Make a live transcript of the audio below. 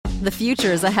The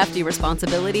future is a hefty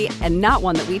responsibility and not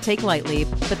one that we take lightly,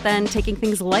 but then taking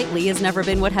things lightly has never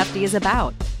been what Hefty is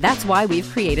about. That's why we've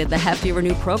created the Hefty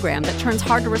Renew program that turns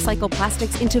hard-to-recycle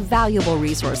plastics into valuable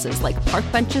resources like park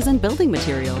benches and building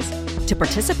materials. To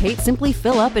participate, simply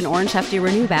fill up an orange Hefty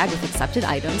Renew bag with accepted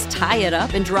items, tie it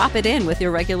up, and drop it in with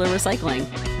your regular recycling.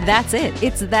 That's it.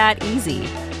 It's that easy.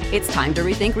 It's time to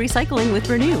rethink recycling with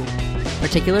Renew.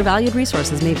 Particular valued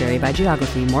resources may vary by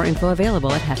geography. More info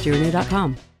available at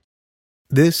heftyrenew.com.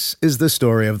 This is the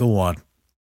story of the one.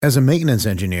 As a maintenance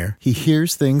engineer, he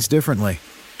hears things differently.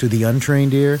 To the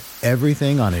untrained ear,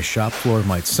 everything on his shop floor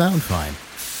might sound fine,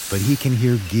 but he can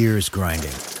hear gears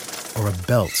grinding or a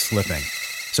belt slipping.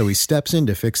 So he steps in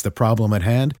to fix the problem at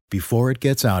hand before it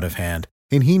gets out of hand.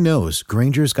 And he knows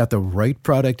Grainger's got the right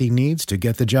product he needs to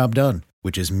get the job done,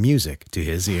 which is music to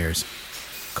his ears.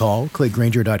 Call, click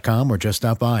Grainger.com, or just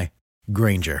stop by.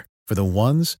 Grainger, for the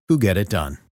ones who get it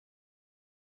done.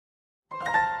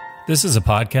 This is a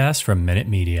podcast from Minute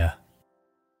Media.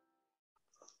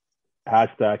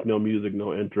 Hashtag no music,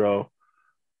 no intro.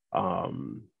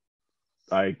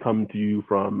 I come to you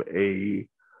from a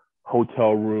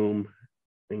hotel room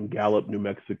in Gallup, New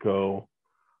Mexico.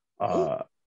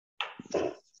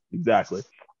 Exactly.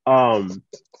 I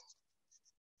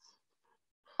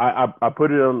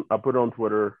put it on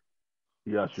Twitter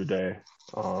yesterday.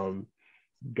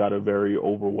 Got a very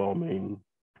overwhelming,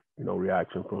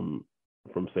 reaction from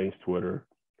Saints Twitter.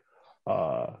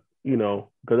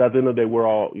 Because at the end of the day, we're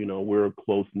all, we're a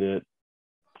close-knit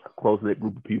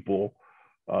group of people,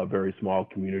 very small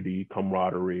community,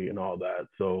 camaraderie and all that.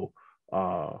 So,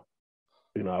 I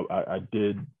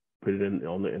did put it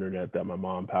on the internet that my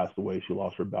mom passed away. She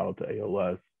lost her battle to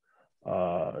ALS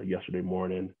yesterday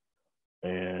morning.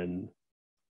 And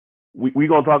we're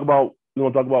gonna talk about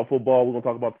football. We're gonna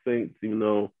talk about the Saints, even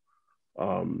though,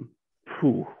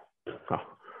 bro,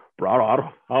 I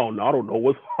don't know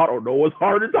what's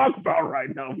hard to talk about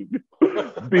right now.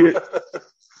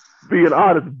 being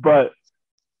honest, but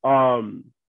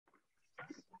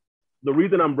the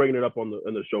reason I'm bringing it up on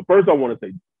the show, first I want to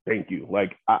say thank you.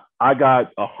 Like I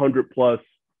got 100+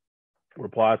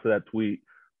 replies to that tweet.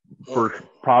 For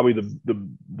probably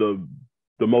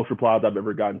the most replies I've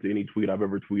ever gotten to any tweet I've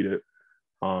ever tweeted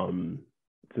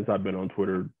since I've been on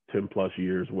Twitter 10+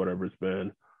 years, whatever it's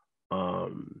been.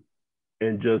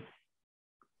 And just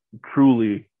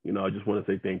truly, I just want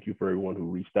to say thank you for everyone who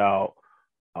reached out,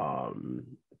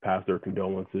 passed their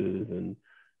condolences,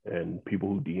 and people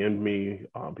who DM'd me,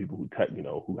 people who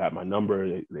who had my number,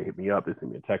 they hit me up, they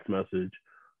sent me a text message.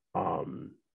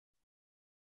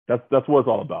 That's what it's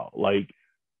all about. Like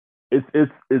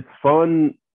it's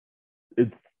fun.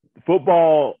 It's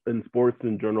football and sports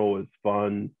in general is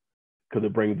fun because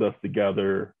it brings us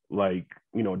together. Like,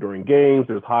 during games,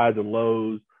 there's highs and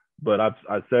lows. But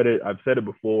I've said it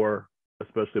before,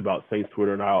 especially about Saints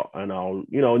Twitter, and I'll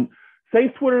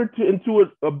Saints Twitter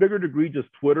to a bigger degree, just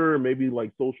Twitter and maybe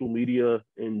like social media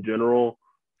in general,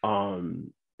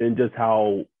 and just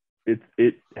how it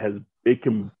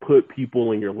can put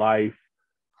people in your life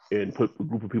and put a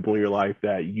group of people in your life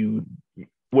that you,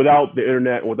 without the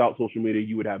internet, without social media,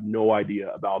 you would have no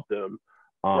idea about them.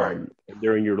 Right.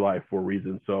 They're in your life for a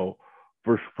reason. So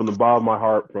from the bottom of my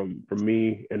heart, from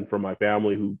me and from my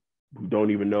family who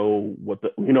don't even know what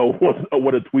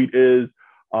what a tweet is,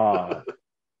 I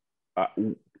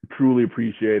truly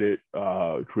appreciate it.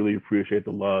 Truly appreciate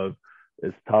the love.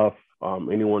 It's tough.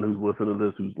 Anyone who's listening to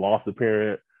this who's lost a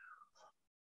parent,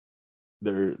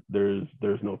 there's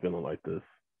no feeling like this.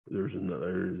 There's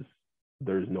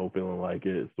no feeling like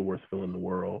it. It's the worst feeling in the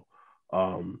world.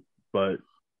 But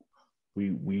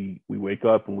we wake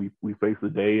up and we face the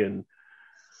day, and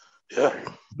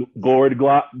glory to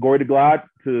God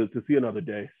to see another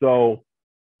day. So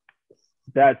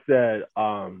that said,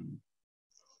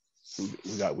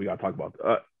 we got to talk about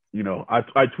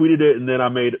I tweeted it and then I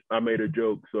made a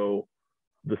joke. So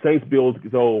the Saints Bills.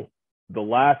 So the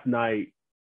last night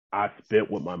I spent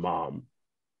with my mom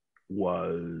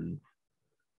was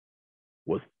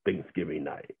Thanksgiving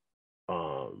night.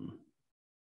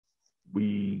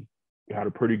 We had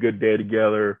a pretty good day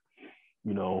together.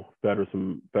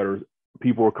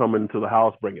 People were coming to the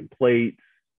house bringing plates,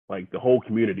 like the whole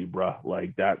community, bruh.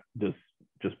 Like that, just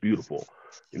beautiful.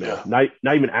 Not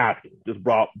even asking, just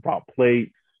brought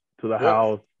plates to the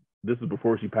house. This is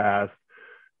before she passed.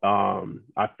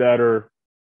 I fed her,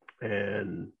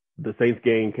 and the Saints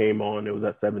game came on. It was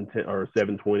at 7:10 or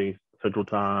 7:20 Central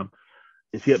Time,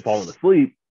 and she had fallen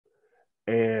asleep.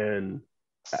 And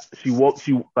she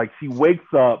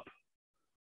wakes up,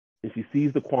 and she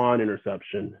sees the Quan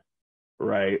interception,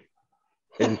 right?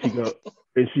 And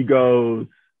she goes,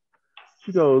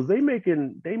 She goes, they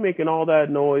making all that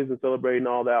noise and celebrating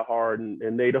all that hard,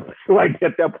 and they don't like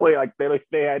at that point like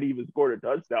they hadn't even scored a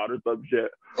touchdown or some shit.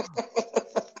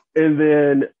 And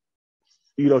then,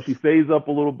 she stays up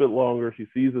a little bit longer. She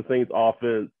sees the Saints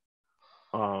offense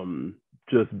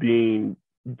just being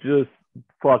just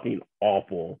fucking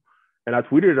awful. And I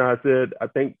tweeted and I said, I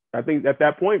think at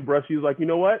that point, bruh, she was like, you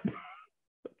know what?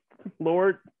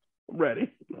 Lord, I'm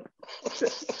ready.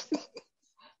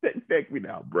 Take me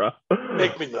now, bruh.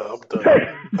 Take me now. I'm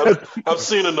done. I've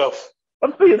seen enough.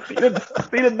 I've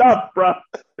seen enough, bruh.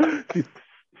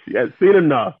 She has seen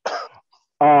enough.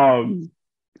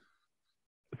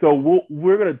 So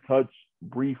we're gonna touch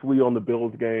briefly on the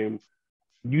Bills game.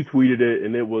 You tweeted it,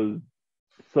 and it was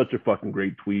such a fucking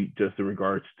great tweet, just in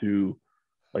regards to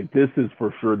like this is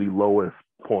for sure the lowest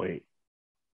point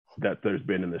that there's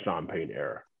been in the Sean Payne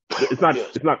era. It's not.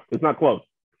 Yes. It's not close.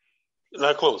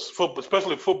 Not close,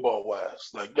 especially football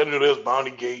wise. Like there's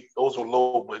Bounty Gate; those were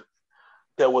low, but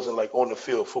that wasn't like on the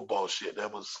field football shit.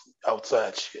 That was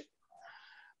outside shit.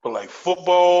 But like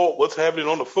football, what's happening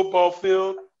on the football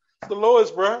field? It's the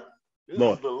lowest, bro. This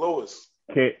is the lowest.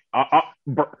 Okay,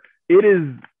 it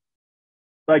is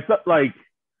like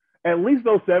at least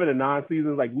those 7 and 9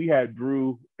 seasons. Like we had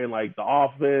Drew, and like the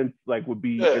offense like would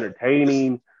be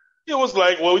entertaining. It was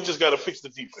like, well, we just got to fix the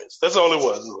defense. That's all it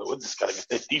was. We just got to get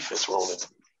that defense rolling.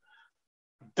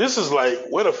 This is like,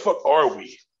 where the fuck are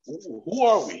we? Who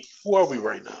are we? Who are we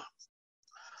right now?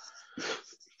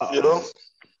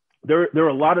 There are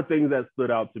a lot of things that stood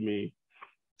out to me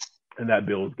in that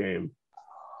Bills game.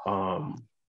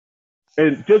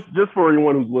 And just for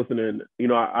anyone who's listening,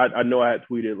 I know I had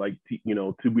tweeted like,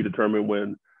 to be determined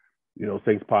when,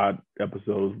 Saints Pod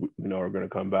episodes, are going to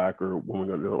come back or when we're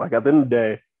going to do it. Like at the end of the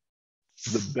day,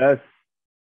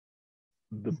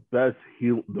 the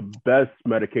best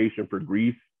medication for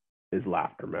grief is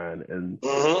laughter, man. And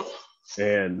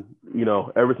and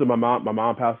ever since my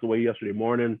mom passed away yesterday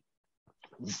morning,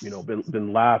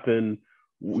 been laughing,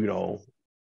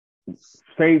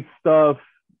 Saints stuff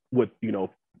with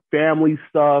family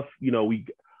stuff.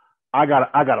 I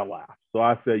gotta laugh. So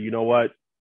I said, you know what?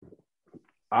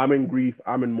 I'm in grief,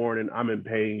 I'm in mourning, I'm in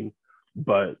pain,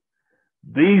 but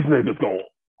these niggas gonna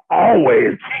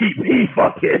always keep me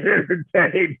fucking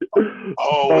entertained.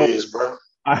 Always, bro.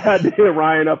 I had to hit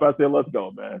Ryan up. I said, "Let's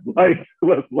go, man! Like,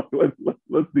 let's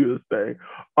do this thing."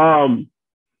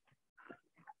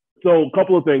 So a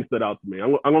couple of things stood out to me.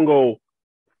 I'm gonna go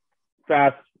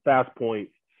fast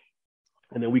points,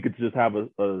 and then we could just have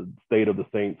a state of the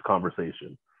Saints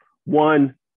conversation.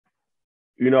 One,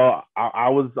 I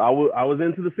was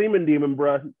into the Seaman Demon,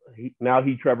 bro. Now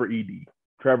he Trevor Ed.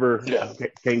 Trevor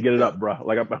can't get it up, bro.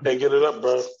 Like can't get it up,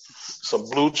 bro. Some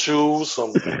blue chews,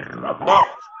 some.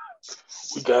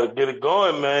 We gotta get it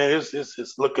going, man.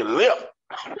 It's looking lip.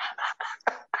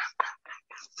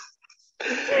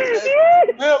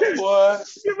 Lip, boy.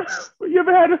 You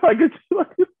ever had it like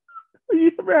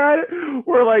you ever had it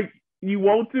where like you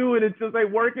want to and it's just like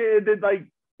working and then like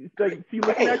it's like she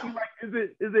looking at you like is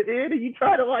it in and you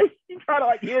try to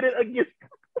hit it against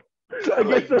the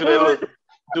hood.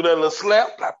 Do that little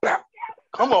slap, blah, blah.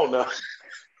 Come on now,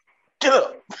 get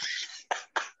up.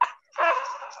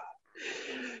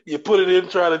 You put it in,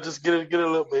 try to just get it a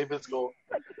little. Maybe it's going,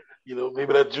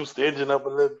 maybe that juice the engine up a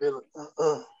little bit.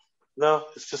 No,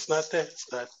 it's just not there.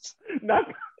 It's not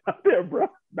there, bro.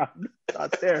 Not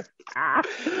there.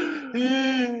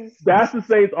 That's the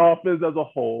Saints offense as a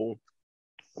whole.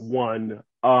 One,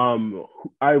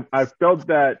 I felt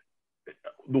that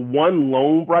the one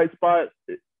lone bright spot.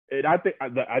 And I think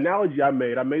the analogy I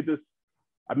made it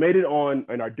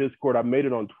in our Discord. I made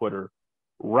it on Twitter.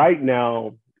 Right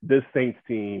now, this Saints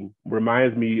team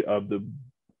reminds me of the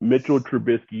Mitchell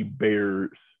Trubisky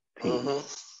Bears team.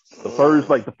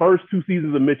 The first 2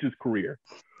 seasons of Mitch's career.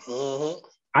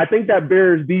 I think that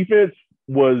Bears defense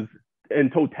was in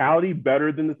totality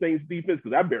better than the Saints defense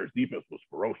because that Bears defense was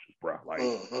ferocious, bro. Like,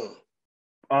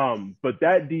 but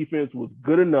that defense was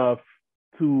good enough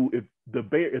to if the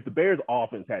Bears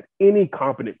offense had any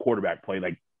competent quarterback play,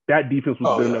 like that defense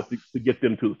was good enough to get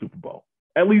them to the Super Bowl,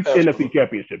 at least NFC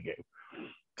Championship game.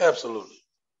 Absolutely.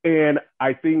 And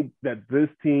I think that this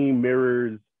team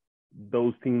mirrors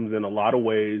those teams in a lot of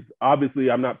ways.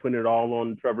 Obviously, I'm not putting it all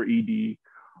on Trevor Ed.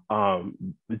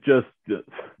 Just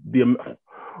the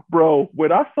bro,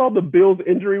 when I saw the Bills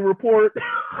injury report,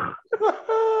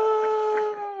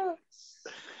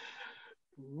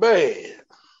 man,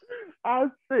 I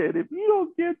said, if you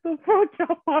don't get the fuck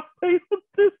out my face with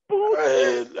this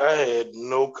bullshit. I had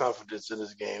no confidence in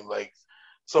this game. Like,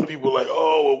 some people like,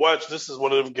 oh, well, watch, this is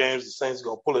one of them games the Saints are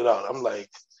going to pull it out. I'm like,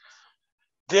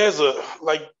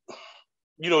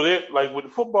 like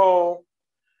with football,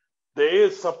 there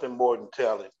is something more than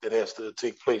talent that has to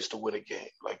take place to win a game.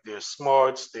 Like there's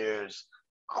smarts, there's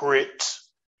grit.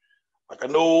 Like I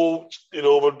know,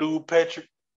 my dude Patrick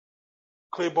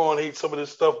Claiborne hates some of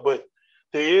this stuff, but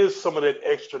there is some of that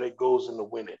extra that goes into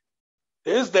winning.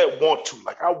 There's that want to,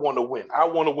 like I want to win. I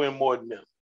want to win more than them.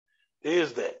 There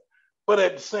is that. But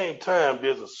at the same time,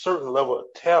 there's a certain level of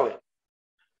talent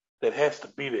that has to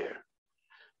be there.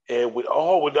 And with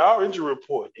our injury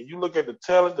report, and you look at the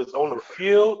talent that's on the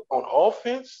field on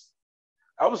offense,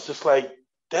 I was just like,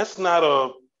 that's not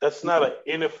an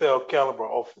NFL caliber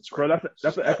offense, right? Bro,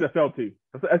 that's an XFL team.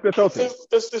 That's an XFL team.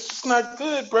 It's just not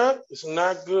good, bro. It's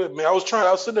not good, man. I was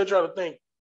sitting there trying to think,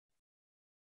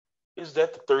 is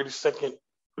that the 32nd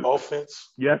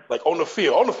offense? Yes. Like on the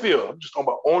field. I'm just talking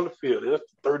about on the field. Is that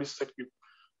the 32nd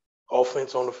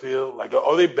offense on the field? Like,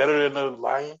 are they better than the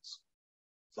Lions?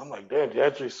 So I'm like, damn,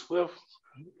 DeAndre Swift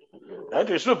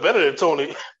better than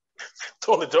Tony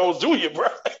Jones Jr., bro.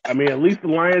 I mean, at least the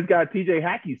Lions got TJ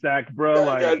Hackey sacked, bro.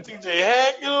 They got TJ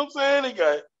Hack, you know what I'm saying? They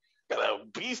got a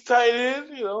beast tight end,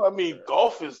 I mean,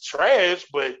 Goff is trash,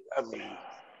 but I mean,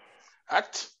 I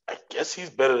guess he's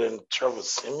better than Trevor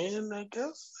Siemian, I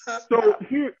guess. So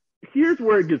here's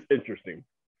where it gets interesting.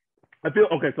 I feel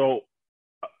okay. So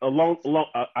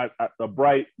a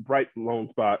bright lone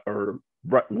spot or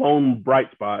lone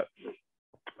bright spot.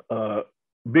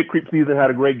 Big Creep season had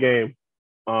a great game.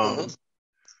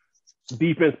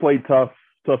 Defense played tough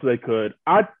as they could.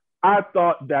 I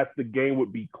thought that the game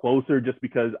would be closer just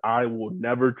because I will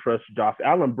never trust Josh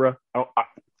Allen, bro.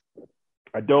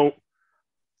 I don't.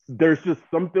 There's just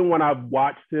something when I've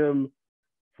watched him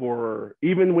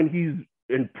even when he's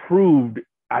improved,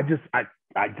 I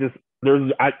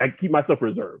keep myself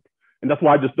reserved. And that's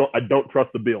why I don't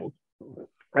trust the Bills.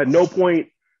 At no point,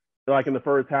 like in the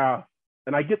first half,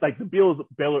 and I get like the Bills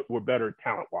were better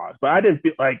talent-wise, but I didn't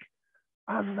feel like,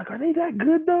 I was like, are they that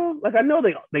good though? Like I know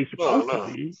they supposed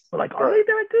to be, but like, are they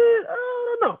that good?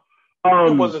 I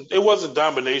don't know. It wasn't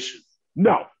domination.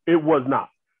 No, it was not.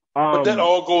 But that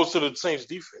all goes to the Saints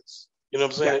defense. You know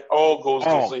what I'm saying? It all goes to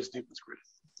the Saints defense.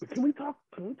 Can we talk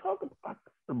about,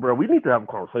 bro? We need to have a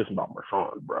conversation about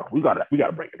Marshawn, bro. We gotta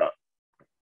bring it up.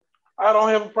 I don't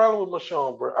have a problem with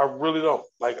Marshawn, bro. I really don't.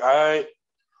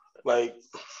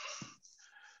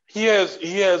 He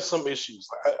has some issues,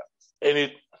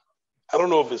 I don't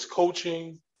know if it's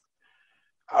coaching.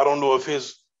 I don't know if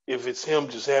it's him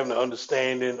just having an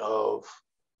understanding of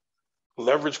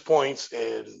leverage points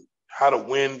and how to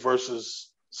win versus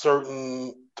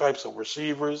certain types of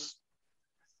receivers.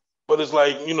 But it's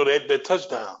like, that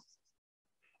touchdown.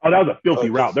 Oh, that was a filthy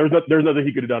route. There's nothing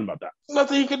he could have done about that.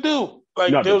 Nothing he could do.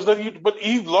 There was nothing. But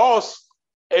he lost,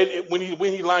 and when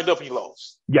he lined up, he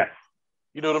lost. Yes.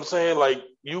 You know what I'm saying? Like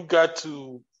you got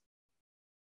to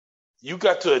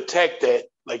attack that.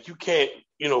 Like you can't,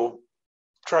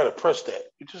 try to press that.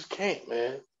 You just can't,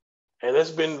 man. And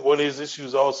that's been one of his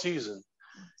issues all season.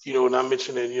 Not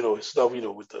mentioning, his stuff,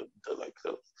 with the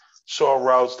short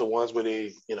routes, the ones where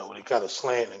they, when they kind of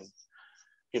slant and,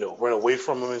 run away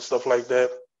from him and stuff like that.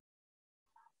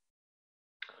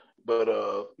 But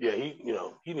yeah,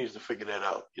 he needs to figure that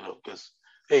out, because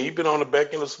hey, he's been on the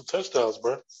back end of some touchdowns,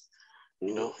 bro.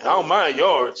 I don't mind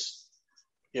yards,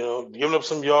 giving up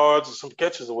some yards or some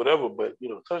catches or whatever, but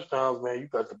touchdowns, man, you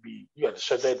got to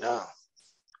shut that down.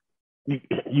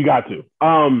 You got to.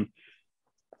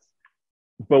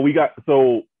 But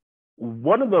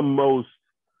one of the most,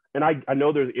 and I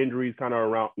know there's injuries kind of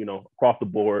around, across the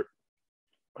board.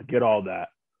 I get all that.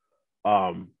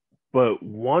 But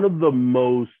one of the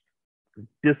most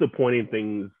disappointing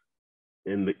things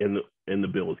in the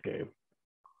Bills game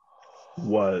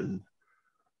was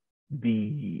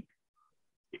it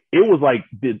was like,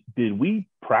 did we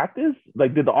practice?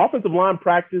 Like, did the offensive line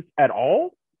practice at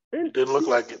all? It didn't look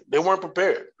like it. They weren't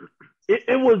prepared. It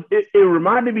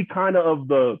reminded me kind of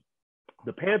the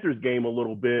Panthers game a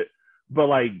little bit, but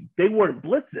like they weren't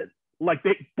blitzing. Like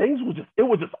things was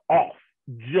just off.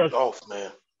 Just off,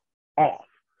 man. Off.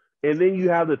 And then you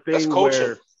have the thing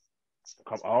where,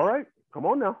 all right, come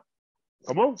on now.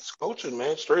 Come on. It's coaching,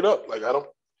 man, straight up. Like I don't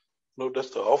know if that's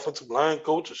the offensive line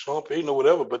coach or Sean Payton or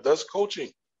whatever, but that's coaching.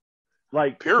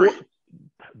 Like period.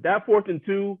 That 4th and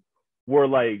 2 where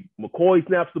like McCoy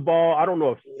snaps the ball. I don't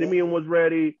know if Simeon was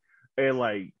ready, and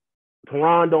like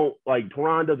Teron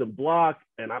doesn't block,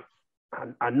 and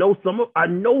I know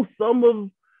some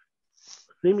of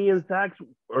Simeon's sacks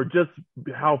are just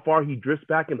how far he drifts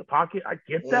back in the pocket. I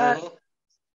get that,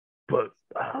 but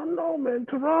I don't know, man.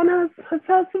 Teron has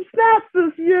had some snaps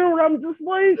this year where I'm just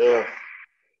like, yeah.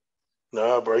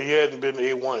 Nah, bro, he hadn't been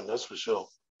A1, that's for sure.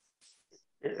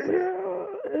 Yeah,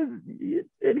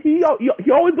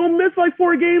 he always gonna miss like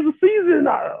 4 games a season.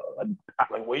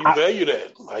 Like, where you value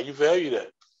that? How you value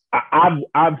that?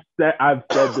 I've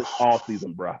said this all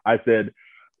season, bro. I said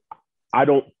I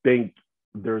don't think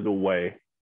there's a way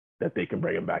that they can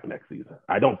bring him back next season.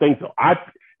 I don't think so.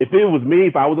 If it was me,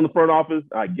 if I was in the front office,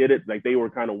 I get it. Like, they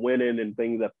were kind of winning and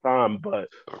things at the time, but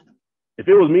if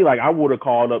it was me, like, I would have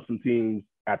called up some teams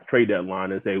at the trade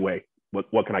deadline and say, wait,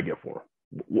 what can I get for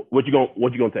him? What you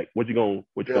gonna take? What you gonna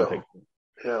take?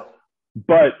 Yeah.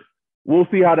 But we'll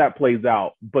see how that plays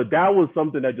out. But that was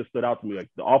something that just stood out to me. Like,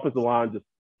 the offensive line just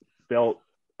felt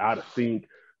out of sync.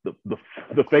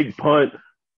 The fake punt.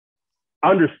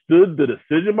 Understood the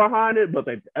decision behind it, but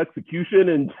the execution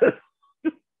and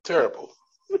just terrible.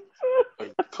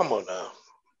 Like, come on now.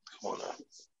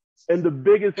 And the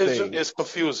biggest thing, it's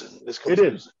confusing. It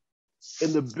is.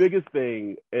 And the biggest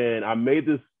thing, and I made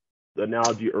this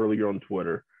analogy earlier on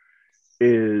Twitter,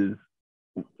 is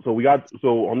so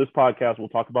on this podcast we'll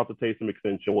talk about the Taysom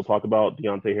extension. We'll talk about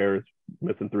Deontay Harris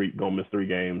gonna miss 3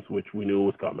 games, which we knew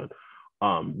was coming,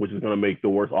 which is gonna make the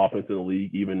worst offense in the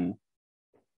league even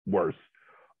worse.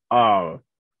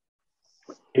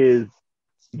 Is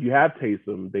you have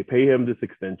Taysom, they pay him this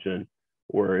extension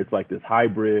where it's like this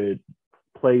hybrid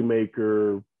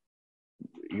playmaker,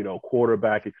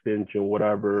 quarterback extension,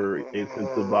 whatever,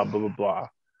 incentive, blah, blah, blah, blah.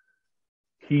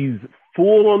 He's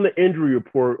full on the injury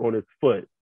report on his foot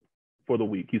for the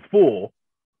week. He's full,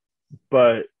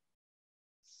 but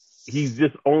he's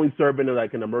just only serving in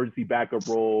like an emergency backup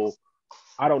role.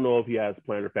 I don't know if he has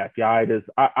plantar fasciitis.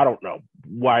 I don't know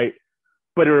why.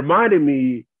 But it reminded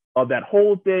me of that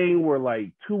whole thing where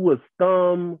like Tua's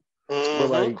thumb, where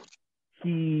like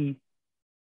he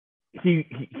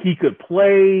could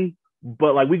play,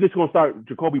 but like we just gonna start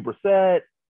Jacoby Brissett,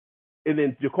 and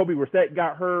then Jacoby Brissett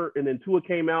got hurt, and then Tua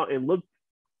came out and looked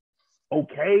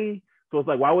okay. So it's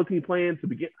like, why was he playing to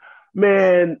begin?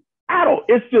 Man,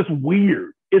 it's just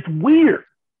weird. It's weird.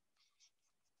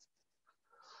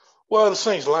 Well, the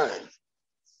Saints lying.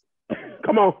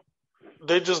 Come on.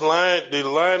 They just lying. They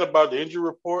lying about the injury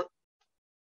report,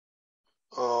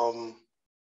 for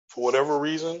whatever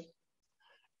reason.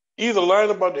 Either lying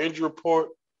about the injury report,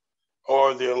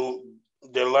 or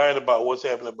they're lying about what's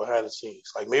happening behind the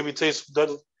scenes. Like, maybe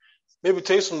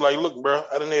Taysom like, look, bro,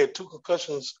 I done had 2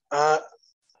 concussions. I'm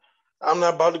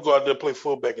not about to go out there and play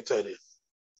fullback and tight end.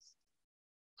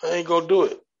 I ain't gonna do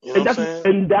it. You know what I'm saying?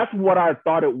 And that's what I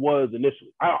thought it was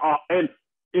initially. And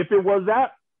if it was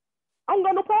that, I don't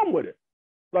got no problem with it.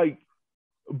 Like,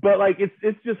 but like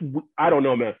it's just, I don't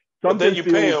know, man. But then you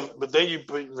pay him, but then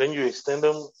you extend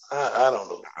him. I don't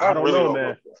know. I don't really know,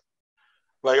 man.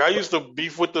 Like, I used to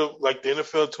beef with the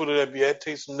NFL Twitter that be at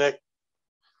Taysom neck.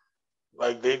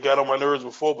 Like, they got on my nerves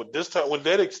before, but this time with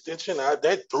that extension,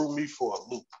 that threw me for a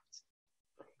loop.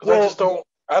 Well,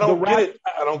 I don't get it.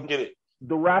 I don't get it.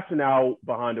 The rationale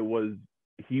behind it was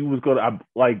he was gonna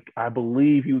I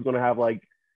believe he was gonna have like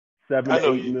 7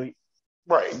 to 8 million.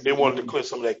 Right. They wanted to clear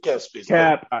some of that cap space.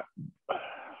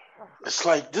 It's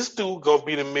like, this dude gonna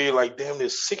be the mid like damn near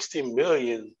 $60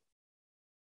 million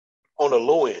on the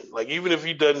low end. Like, even if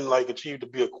he doesn't like achieve to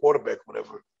be a quarterback or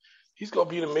whatever, he's gonna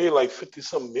be the mid like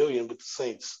 50-something million with the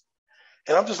Saints.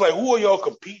 And I'm just like, who are y'all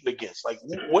competing against? Like,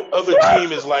 what other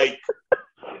team is like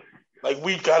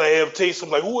we gotta have Taysom?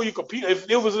 Like, who are you competing? If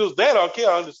it was that, okay,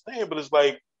 I understand. But it's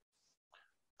like,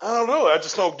 I don't know. I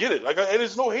just don't get it. Like, and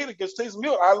there's no hate against Taysom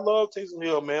Hill. I love Taysom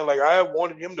Hill, man. Like, I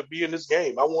wanted him to be in this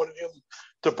game. I wanted him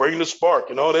to bring the spark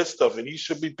and all that stuff. And he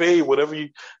should be paid whatever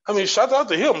shout out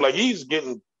to him. Like, he's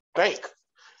getting bank.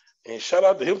 And shout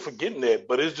out to him for getting that.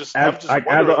 But it's just, as an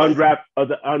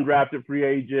undrafted free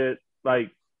agent,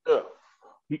 like, yeah.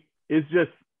 It's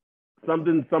just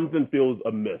something feels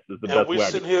amiss. Is the best way. We're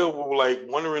sitting here like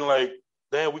wondering, like,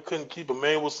 damn, we couldn't keep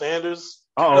Emmanuel Sanders.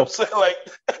 You know what I'm saying? Like,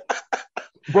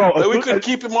 bro, like we couldn't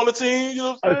keep him on the team. You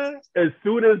know what I'm saying? As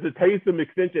soon as the Taysom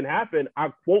extension happened,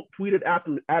 I tweeted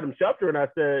Adam Schefter and I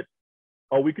said,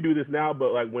 "Oh, we could do this now,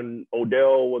 but like when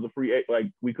Odell was a free agent,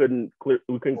 like we couldn't clear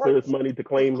this money to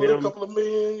claim him. A couple of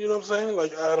million. You know what I'm saying?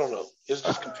 Like, I don't know. It's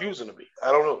just confusing to me.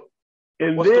 I don't know.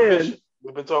 And what's then the vision?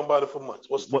 We've been talking about it for months.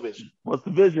 What's the vision? What's the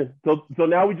vision? So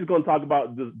now we're just going to talk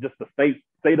about just the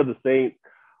state of the Saints.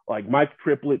 Like, Mike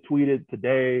Triplett tweeted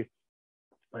today,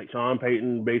 like, Sean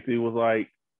Payton basically was like,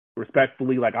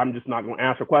 respectfully, like, I'm just not going to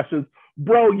answer questions.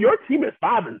 Bro, your team is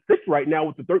 5-6 right now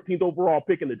with the 13th overall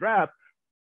pick in the draft.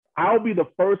 I'll be the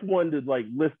first one to like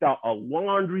list out a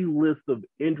laundry list of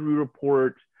injury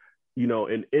reports,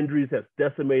 and injuries have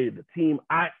decimated the team.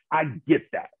 I get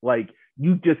that. Like,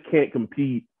 you just can't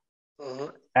compete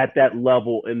at that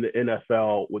level in the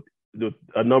NFL with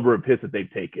a number of hits that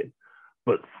they've taken.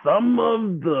 but some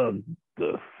of the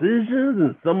decisions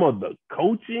and some of the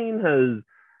coaching has.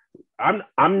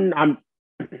 I'm.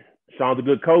 Sean's a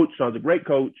good coach. Sean's a great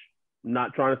coach. I'm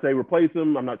not trying to say replace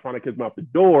him. I'm not trying to kick him out the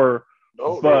door.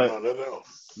 No, but not at all.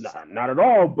 Not at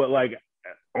all. But like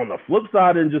on the flip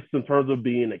side, and just in terms of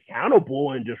being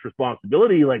accountable and just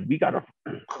responsibility, like we gotta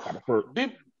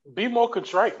be more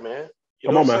contrite, man. You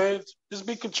Come know on, what I'm man. saying? Just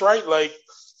be contrite. Like,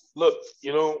 look,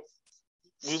 we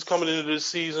was coming into this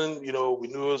season. We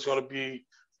knew it was going to be,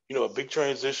 a big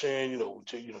transition.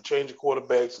 Changing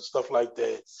quarterbacks and stuff like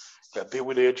that. Got bit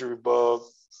with the injury bug.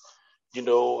 But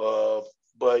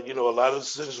a lot of the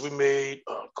decisions we made,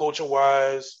 coaching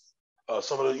wise,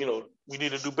 some of the, we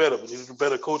need to do better. We need to do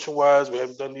better coaching wise. We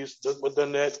haven't done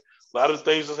that. A lot of the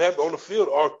things that happen on the field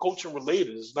are coaching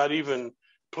related. It's not even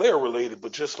player related,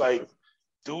 but just like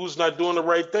dude's not doing the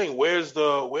right thing. Where's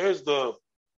the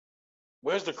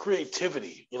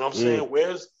creativity? You know what I'm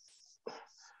saying?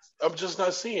 I'm just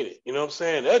not seeing it. You know what I'm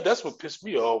saying? That's what pissed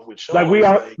me off with Sean.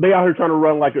 Like they out here trying to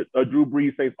run like a Drew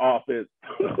Brees Saints offense.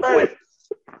 Right.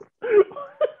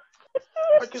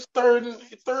 Like it's third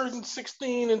and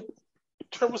 16 and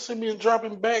Trevor Siemian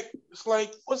dropping back. It's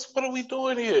like, what are we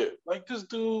doing here? Like this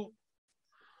dude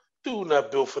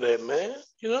not built for that, man.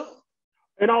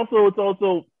 And it's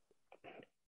also,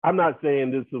 I'm not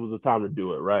saying this was the time to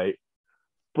do it, right?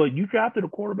 But you drafted a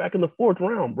quarterback in the 4th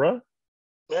round, bruh.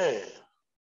 Man.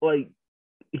 Like,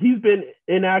 he's been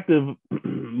inactive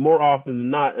more often than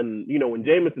not. And, when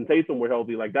Jameis and Taysom were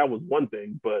healthy, like, that was one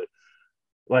thing. But,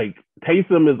 like,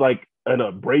 Taysom is, like, in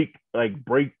a break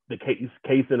the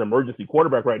case in emergency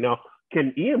quarterback right now.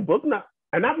 Can Ian Book not?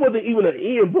 And I wasn't even an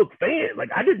Ian Book fan. Like,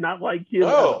 I did not like him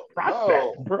as a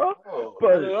prospect, bro.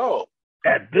 But at all.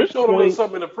 At this showed point, him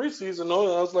something in the preseason, though,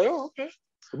 and I was like, oh, okay.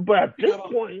 But at this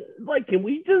point, like, can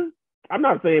we just? I'm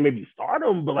not saying maybe start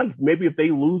them, but like maybe if they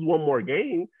lose one more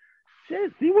game,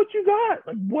 shit, see what you got.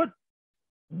 Like,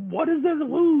 what is there to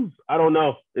lose? I don't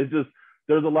know. It's just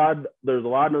there's a lot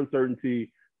of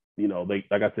uncertainty. They,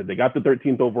 like I said, they got the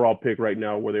 13th overall pick right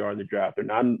now where they are in the draft. They're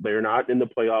not in the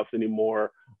playoffs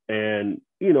anymore. And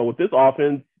with this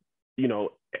offense,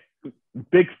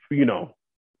 big,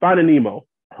 Finding Nemo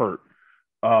hurt.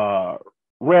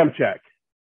 Ramchek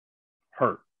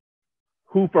hurt.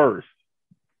 Who first?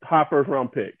 High 1st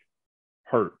round pick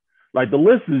hurt. Like the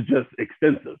list is just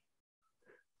extensive.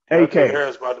 Deontay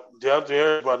Harris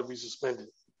about to be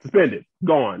suspended.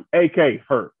 Gone. AK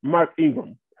hurt. Mark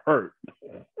Ingram hurt.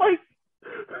 Like,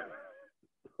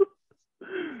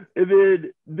 and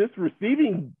then this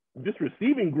receiving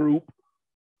group,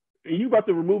 and you about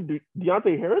to remove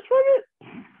Deontay Harris from it?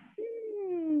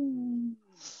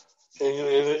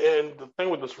 And the thing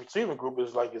with this receiving group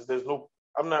is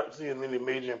I'm not seeing any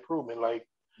major improvement. Like,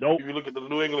 nope. If you look at the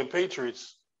New England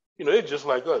Patriots, they're just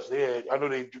like us. I know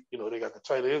they got the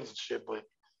tight ends and shit, but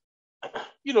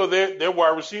their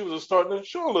wide receivers are starting to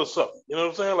show a little something. You know what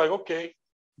I'm saying? Like, okay,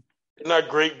 they're not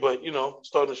great, but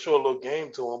starting to show a little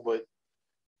game to them. But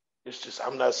it's just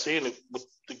I'm not seeing it with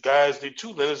the guys they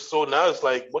choose. And so now it's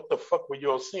like, what the fuck were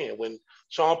y'all seeing when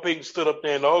Sean Payton stood up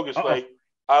there in August? Like,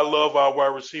 I love our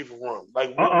wide receiver room.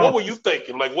 Like, what were you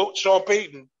thinking? Like, what Sean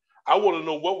Payton? I want to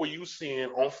know what were you seeing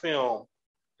on film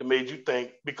that made you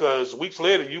think? Because weeks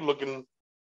later, you looking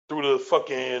through the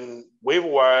fucking waiver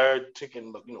wire,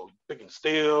 picking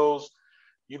Stills,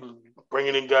 you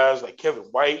bringing in guys like Kevin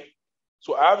White.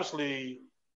 So obviously,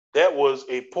 that was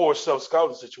a poor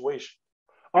self-scouting situation.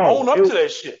 Own up to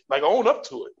that shit. Like, own up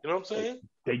to it. You know what I'm saying?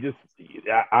 They just,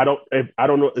 I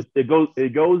don't know.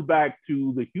 It goes back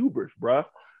to the hubris, bruh.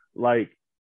 Like,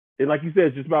 and like you said,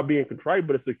 it's just about being contrite.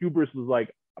 But if the hubris is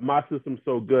like, my system's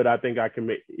so good, I think I can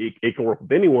make it can work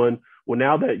with anyone. Well,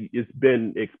 now that it's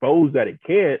been exposed that it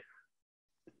can't,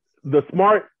 the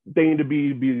smart thing to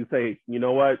be to say, you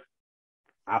know what,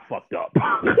 I fucked up.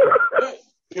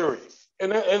 Period.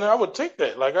 And I would take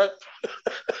that, like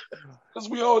because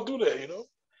we all do that,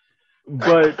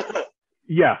 But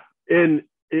yeah, and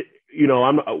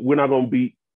we're not gonna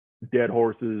beat dead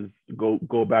horses.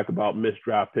 Go back about missed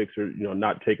draft picks or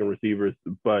not taking receivers,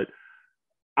 but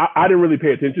I didn't really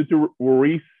pay attention to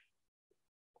Ruiz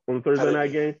on the Thursday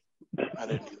night game. I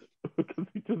didn't either. Because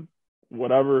he just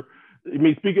whatever. I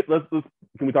mean, can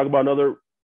we talk about another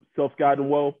self-scouting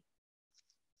woe?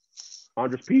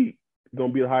 Andres Pete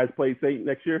gonna be the highest paid Saint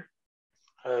next year.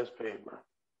 Highest paid, bro.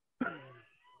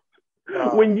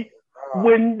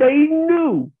 When they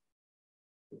knew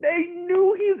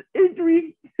his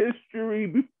injury history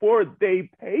before they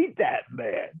paid that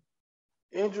man.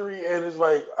 Injury, and it's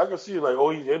like I can see like, oh,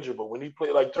 he's injured, but when he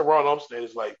plays, like Teron Armstead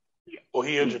is like, oh,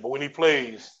 he injured, but when he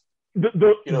plays,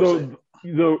 the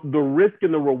the risk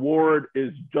and the reward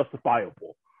is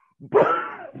justifiable.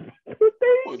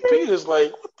 Peter's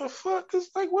like, what the fuck? It's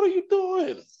like, what are you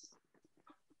doing?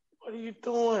 What are you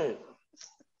doing?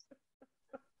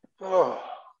 Oh,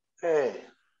 hey.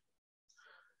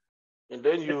 And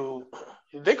then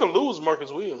they could lose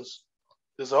Marcus Williams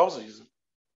this offseason.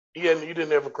 He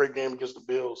didn't have a great game against the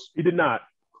Bills. He did not.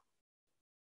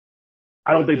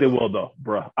 I don't think they will though,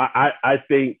 bro. I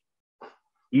think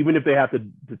even if they have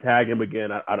to tag him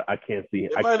again, I can't see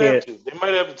it. They might have to. They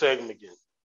might have to tag him again.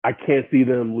 I can't see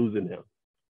them losing him.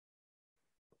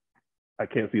 I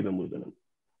can't see them losing him.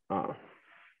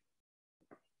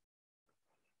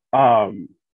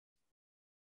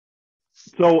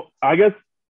 So I guess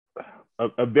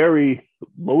a very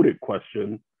loaded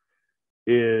question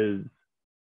is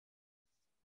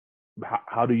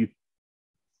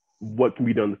what can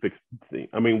be done to fix the team?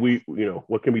 I mean,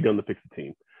 what can be done to fix the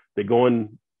team? They go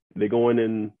in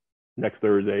next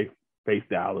Thursday, face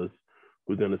Dallas,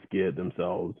 who's going to skid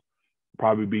themselves.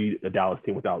 Probably be a Dallas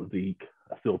team without Zeke.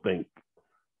 I still think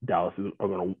Dallas are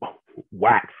going to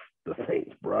wax the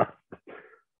Saints, bro.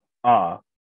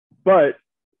 But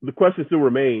the question still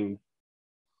remains,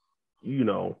 if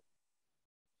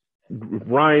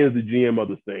Ryan's the GM of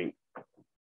the Saints,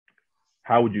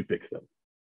 how would you fix them?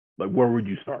 Like, where would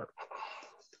you start?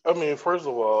 I mean, first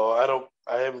of all,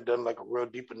 I haven't done like a real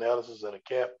deep analysis of the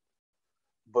cap,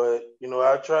 but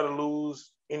I try to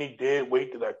lose any dead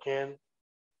weight that I can,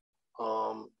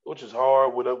 which is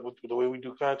hard with the way we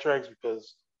do contracts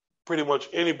because pretty much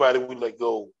anybody we let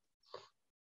go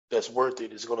that's worth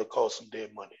it is going to cost some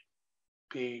dead money.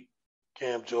 Pete,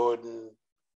 Cam Jordan,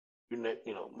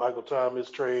 Michael Thomas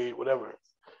trade, whatever.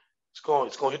 It's going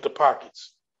to hit the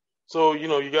pockets. So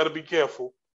you got to be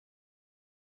careful.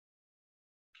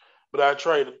 But I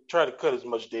try to cut as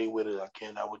much day with it as I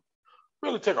can. I would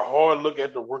really take a hard look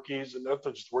at the rookies, and not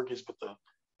just rookies, but the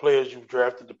players you've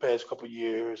drafted the past couple of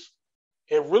years,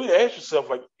 and really ask yourself,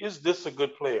 like, is this a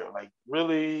good player? Like,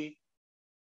 really,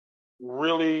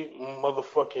 really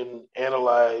motherfucking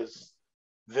analyze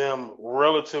them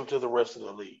relative to the rest of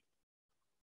the league.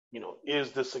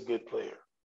 Is this a good player?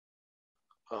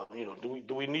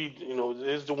 Do we need,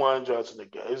 is DeJuan Johnson the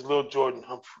guy? Is Lil Jordan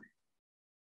Humphrey?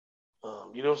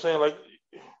 You know what I'm saying? Like,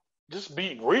 just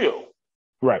be real.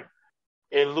 Right.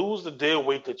 And lose the dead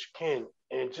weight that you can.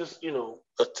 And just,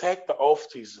 attack the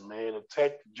offseason, man.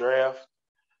 Attack the draft.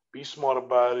 Be smart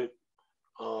about it.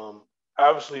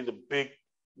 Obviously, the big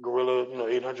gorilla,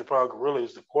 800-pound gorilla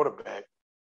is the quarterback,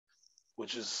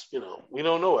 which is, we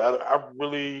don't know. I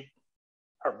really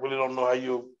don't know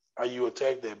how you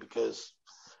attack that because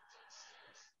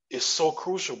it's so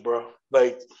crucial, bro.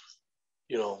 Like,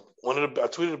 I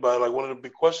tweeted about it, like one of the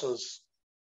big questions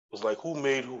was like, who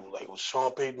made who? Like, was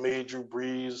Sean Payton made Drew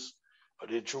Brees, or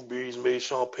did Drew Brees made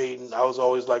Sean Payton? I was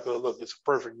always like, look, it's a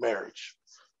perfect marriage.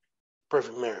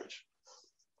 Perfect marriage.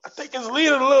 I think it's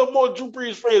leaning a little more Drew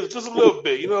Brees fans, just a little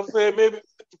bit. You know what I'm saying? Maybe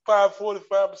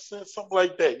 45%, something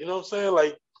like that. You know what I'm saying?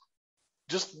 Like,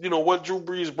 just, what Drew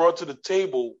Brees brought to the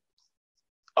table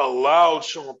allowed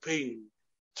Sean Payton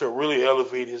to really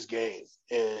elevate his game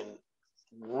and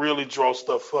really draw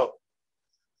stuff up.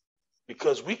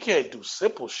 Because we can't do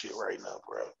simple shit right now,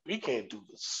 bro. We can't do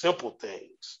the simple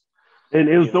things. And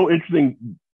it was so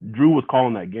interesting. Drew was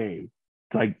calling that game.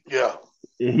 It's like, yeah,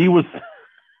 he was.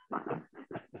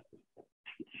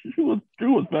 Drew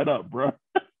was fed up, bro.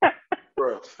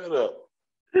 Bro, fed up.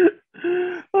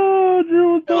 Oh,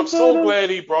 Drew was. And I'm so glad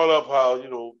he brought up how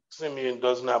Simeon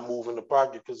does not move in the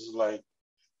pocket because it's like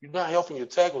you're not helping your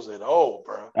tackles at all,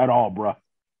 bro. At all, bro.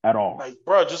 At all. Like,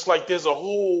 bro, just like there's a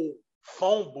whole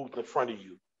phone booth in front of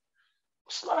you.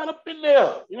 Slide up in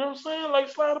there. You know what I'm saying? Like,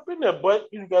 slide up in there. But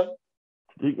Drew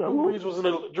Brees was an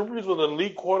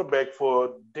elite quarterback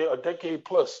for a decade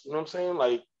plus. You know what I'm saying?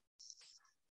 Like,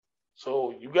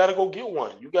 so you got to go get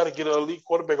one. You got to get an elite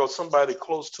quarterback or somebody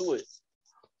close to it.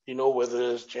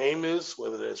 Whether it's Jameis,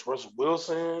 whether it's Russell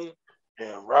Wilson,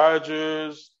 Aaron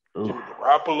Rodgers, Jimmy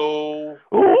Garoppolo.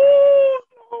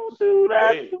 Ooh, dude,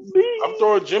 I'm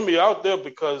throwing Jimmy out there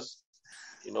because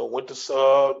went to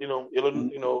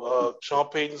Sean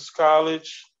Payton's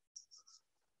college.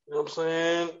 You know what I'm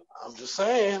saying? I'm just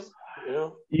saying.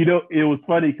 It was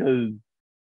funny because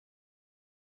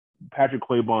Patrick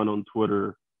Claybon on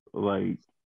Twitter, like,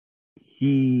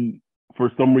 he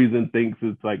for some reason thinks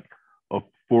it's like a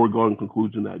foregone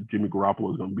conclusion that Jimmy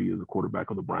Garoppolo is going to be the quarterback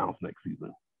of the Browns next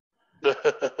season.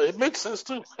 It makes sense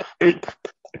too.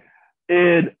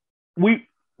 And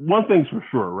one thing's for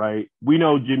sure, right? We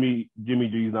know Jimmy G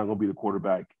is not going to be the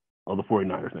quarterback of the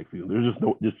 49ers next season.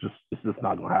 It's just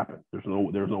not going to happen. There's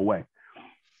no way.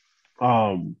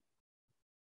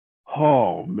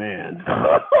 Oh man.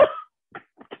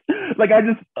 Like I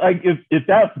just like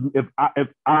if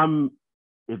I'm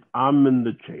in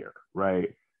the chair,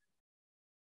 right?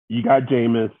 You got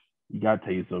Jameis, you got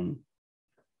Taysom.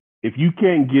 If you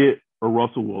can't get a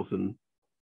Russell Wilson,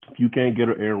 if you can't get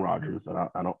an Aaron Rodgers,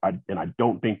 and I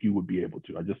don't think you would be able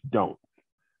to. I just don't.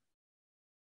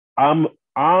 I'm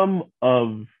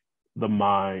of the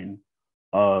mind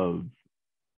of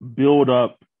build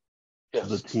up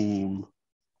the team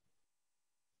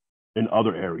in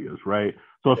other areas, right?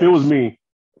 So if it was me,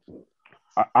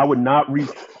 I would not reach.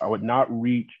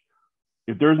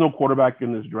 If there's no quarterback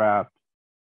in this draft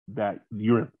that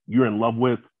you're in love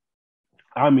with,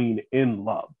 I mean in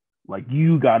love. Like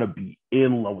you gotta be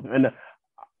in love with him. And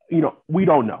we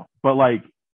don't know, but like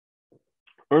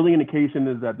early indication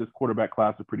is that this quarterback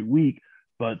class is pretty weak.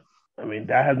 But I mean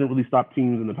that hasn't really stopped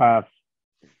teams in the past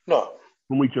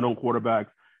from reaching on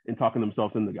quarterbacks and talking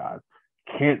themselves into guys.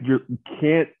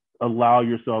 Can't allow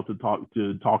yourself to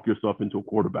talk yourself into a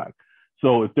quarterback.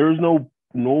 So if there's no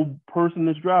person in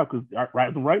this draft, because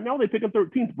right now they pick a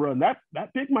 13th, bro, and that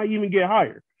pick might even get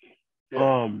higher.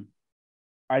 Yeah.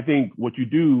 I think what you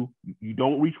do, you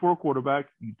don't reach for a quarterback.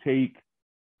 You take.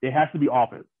 It has to be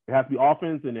offense. It has to be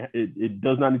offense, and it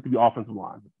does not need to be offensive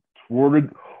line. Swear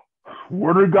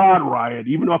to God, Ryan.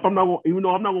 Even though I'm not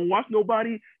gonna watch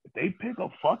nobody, if they pick a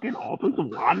fucking offensive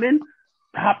lineman,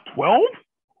 top 12,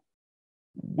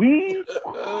 we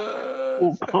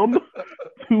will come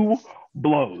to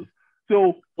blows.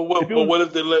 So, what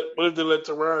if they let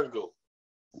Teron go?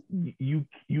 You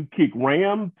kick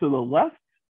Ram to the left,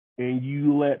 and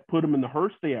you put him in the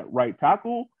hearse stay at right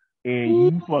tackle, and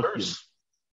you fucking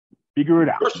figure it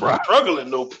out. Hurst was struggling,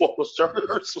 no Paul. Hurst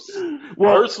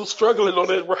was struggling on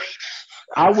that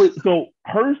right. So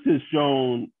Hurst has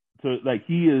shown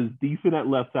he is decent at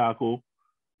left tackle.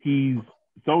 He's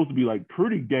supposed to be like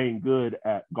pretty dang good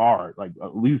at guard. Like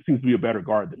at least seems to be a better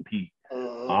guard than Pete.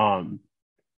 Mm-hmm.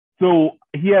 So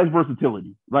he has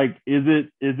versatility. Like, is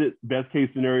it best case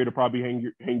scenario to probably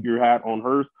hang your hat on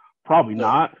Hurst? Probably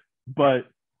not. But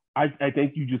I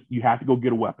think you have to go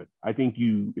get a weapon. I think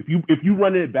if you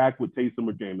run it back with Taysom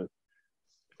or Jameis,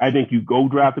 I think you go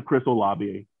draft a Chris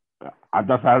Olave.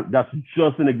 That's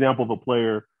just an example of a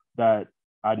player that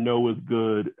I know is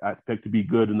good. I expect to be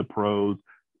good in the pros.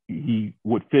 He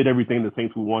would fit everything the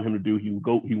Saints would want him to do. He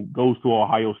goes to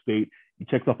Ohio State. He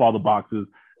checks off all the boxes.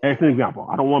 And it's an example.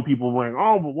 I don't want people saying,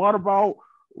 "Oh, but what about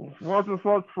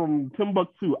such from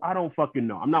Timbuktu?" I don't fucking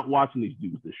know. I'm not watching these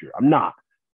dudes this year. I'm not.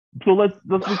 So let's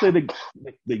just say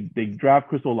they draft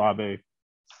Chris Olave.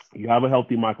 You have a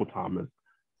healthy Michael Thomas.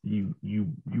 You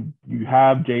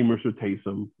have Jameis or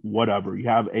Taysom, whatever. You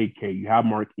have AK. You have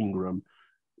Mark Ingram.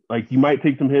 Like you might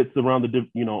take some hits around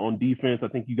on defense. I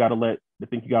think you got to let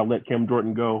Cam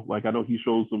Jordan go. Like I know he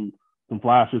shows some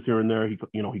flashes here and there.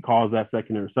 He caused that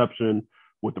second interception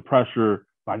with the pressure.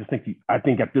 But I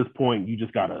think at this point you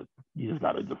just gotta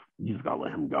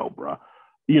let him go, bro.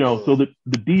 So the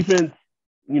defense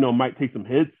might take some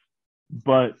hits,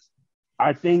 but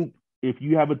I think if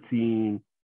you have a team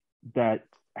that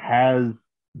has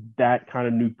that kind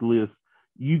of nucleus,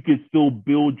 you could still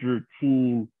build your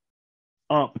team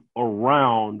up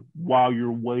around while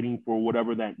you're waiting for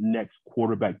whatever that next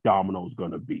quarterback domino is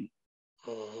going to be.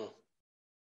 Mm-hmm.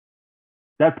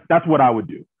 That's what I would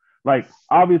do. Like,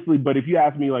 obviously, but if you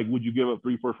ask me, like, would you give up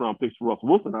 3 first-round picks for Russell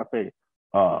Wilson? I'd say,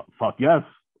 fuck yes.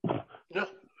 Yeah.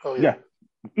 Oh, yeah.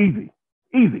 Yeah.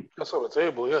 Easy. That's on the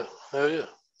table, yeah. Hell yeah.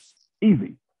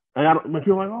 Easy. And if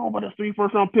you're like, oh, but it's 3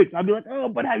 first-round picks, I'd be like, oh,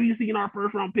 but have you seen our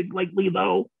first-round pick lately,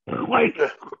 though? Like,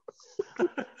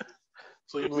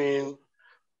 so you mean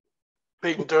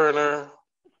Peyton Turner,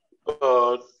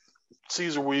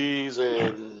 Cesar Weeze,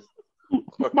 and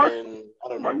fucking, I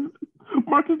don't know.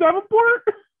 Marcus Davenport?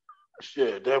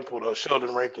 Yeah, Davenport,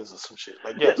 Sheldon Rankins or some shit.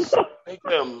 Like, yes, make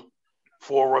them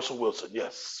for Russell Wilson.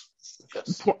 Yes.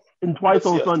 And twice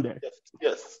on Sunday.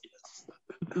 Yes.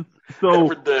 So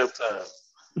every damn time.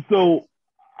 So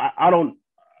I don't.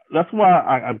 That's why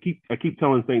I keep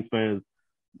telling Saints fans,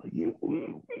 like, tune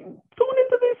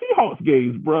into these Seahawks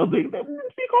games, bro. The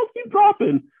Seahawks keep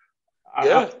dropping.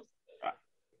 Yeah.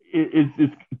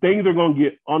 It's things are going to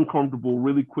get uncomfortable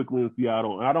really quickly in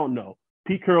Seattle, and I don't know.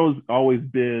 Pete Carroll's always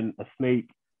been a snake,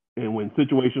 and when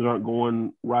situations aren't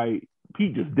going right,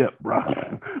 Pete just dipped, bro.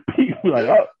 Pete's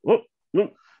like,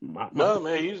 no,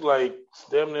 man, he's like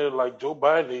damn near like Joe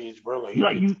Biden age, bro.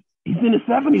 Like, he's in his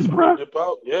 70s, bro. Dip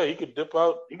out. Yeah, he could dip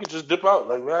out. He could just dip out.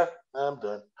 Like, I'm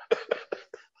done.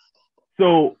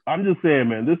 So I'm just saying,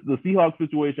 man, this is the Seahawks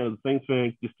situation as a Saints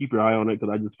fan. Just keep your eye on it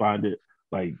because I just find it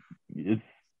like it's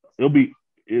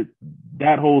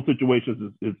that whole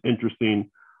situation is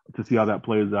interesting to see how that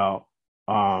plays out.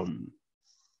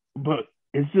 But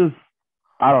it's just,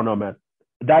 I don't know, man.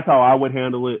 That's how I would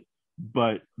handle it.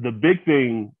 But the big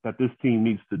thing that this team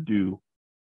needs to do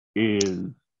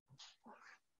is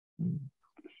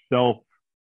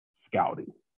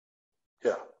self-scouting.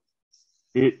 Yeah.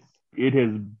 It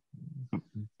has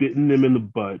bitten them in the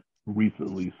butt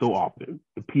recently so often.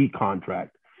 The Pete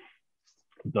contract,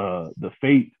 the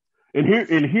fate. And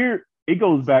here it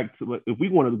goes back to, if we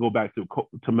wanted to go back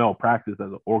to malpractice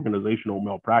as an organizational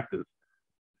malpractice,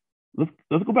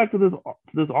 let's go back to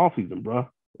this offseason, bro.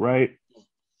 Right?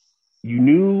 You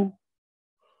knew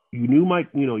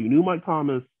Mike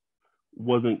Thomas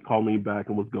wasn't calling you back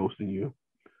and was ghosting you.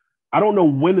 I don't know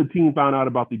when the team found out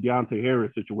about the Deontay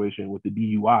Harris situation with the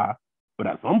DUI, but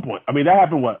at some point, I mean, that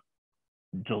happened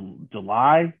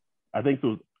July? I think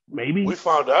so. Maybe we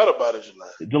found out about it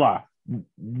July.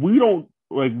 We don't,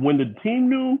 like, when the team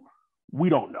knew, we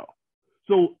don't know.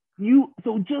 So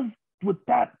just with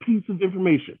that piece of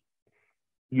information,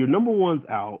 your number one's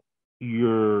out.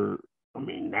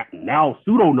 Now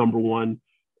pseudo number one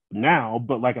now,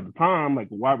 but like at the time, like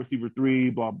wide receiver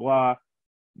 3, blah, blah,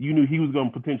 you knew he was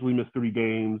going to potentially miss 3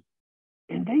 games,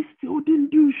 and they still didn't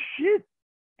do shit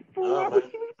for wide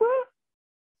receivers, bro.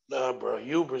 Nah, bro,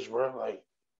 Hubris, bro, like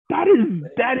that is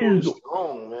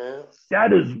strong, man.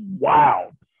 That is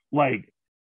wild. Like,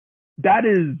 that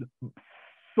is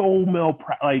so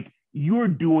like, you're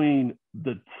doing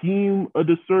the team a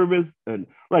disservice, and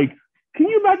like, can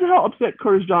you imagine how upset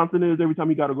Curtis Johnson is every time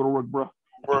he got to go to work, bro?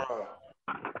 Bro,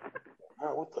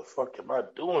 what the fuck am I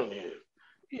doing here?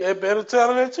 He had better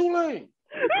talent at Tulane.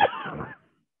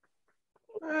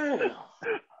 Man. I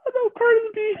know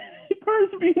Curtis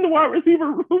being in the wide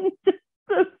receiver room.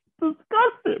 That's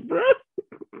disgusting, bro.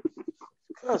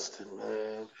 Disgusting,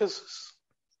 man. This is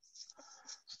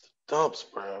the dumps,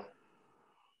 bro.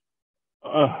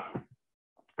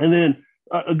 And then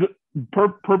a good,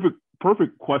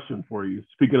 perfect question for you.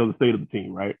 Speaking of the state of the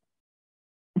team, right?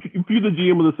 If you're the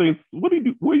GM of the Saints, what do you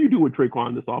do? What do you do with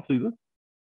Traquan this offseason?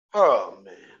 Oh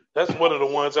man, that's one of the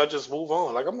ones I just move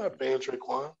on. Like, I'm not paying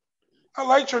Traquan. I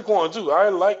like Traquan too. I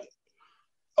like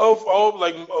of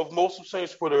most of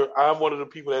Saints Twitter, I'm one of the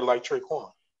people that like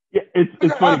Traquan. Yeah,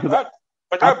 it's funny because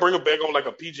I bring him back on like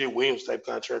a PJ Williams type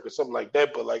contract or something like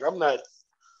that, but like, I'm not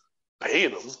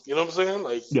paying him. You know what I'm saying?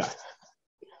 Like, yeah,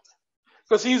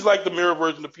 because he's like the mirror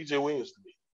version of PJ Williams to me.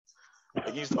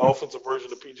 Like, he's the offensive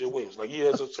version of PJ Williams. Like, he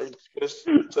has a certain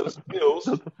set of skills.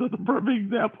 That's a perfect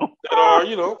example.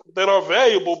 that are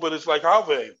valuable, but it's like, how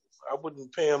valuable? I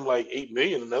wouldn't pay him like $8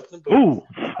 million or nothing. But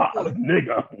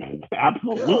nigga,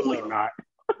 absolutely not.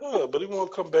 Yeah, but he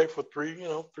want to come back for three,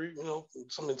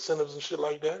 some incentives and shit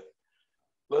like that.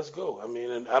 Let's go. I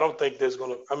mean, and I don't think there's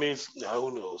gonna. I mean,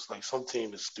 who knows? Like, some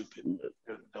team is stupid.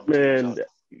 Man,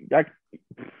 I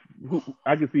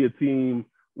can see a team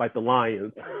like the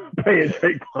Lions paying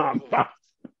Traquan.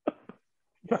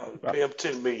 Pay him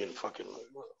 $10 million. Fucking.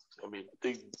 I mean,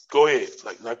 go ahead.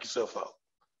 Like, knock yourself out.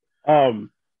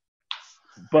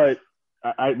 But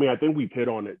I mean, I think we've hit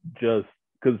on it just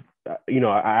because I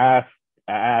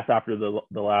asked after the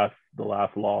last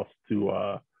loss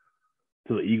to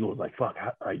the Eagles, like, fuck,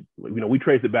 we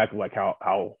traced it back to like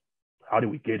how did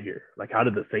we get here? Like, how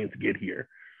did the Saints get here?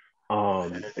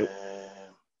 And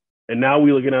now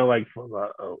we're looking at like,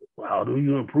 how do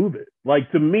you improve it? Like,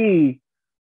 to me,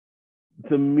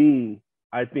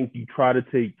 I think you try to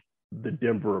take the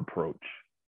Denver approach,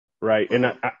 right?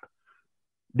 And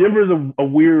Denver's a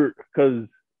weird, because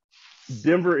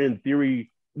Denver, in theory,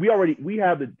 we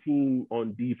have the team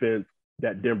on defense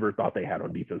that Denver thought they had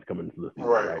on defense coming into the season.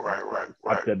 Right.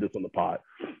 I've said this on the pod.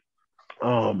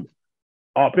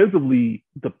 Offensively,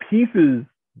 the pieces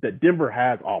that Denver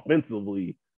has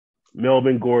offensively,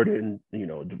 Melvin Gordon,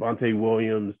 Javonte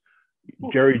Williams,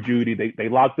 Jerry Jeudy, they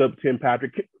locked up Tim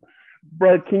Patrick.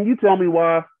 Bro, can you tell me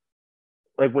why,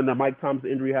 like, when the Mike Thomas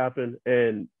injury happened,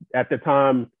 and at the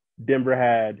time Denver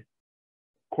had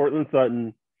Cortland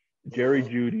Sutton, Jerry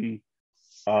Jeudy,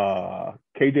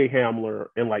 KJ Hamler,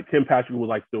 and like Tim Patrick was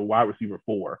like the wide receiver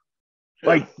 4.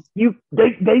 Like, the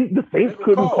Saints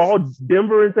couldn't call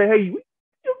Denver and say, hey,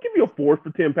 you'll give me a 4th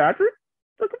for Tim Patrick.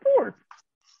 Like a 4th.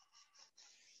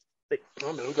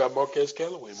 I mean, we got Marquez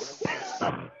Callaway,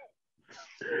 bro.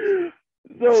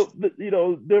 So,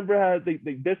 Denver had they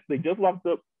just locked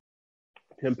up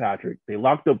Tim Patrick. They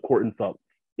locked up Cortland Sutton.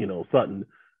 The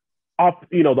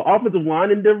offensive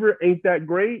line in Denver ain't that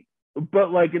great,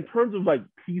 but like, in terms of like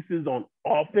pieces on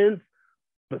offense,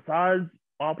 besides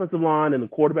offensive line and the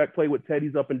quarterback play with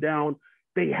Teddy's up and down,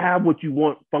 they have what you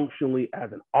want functionally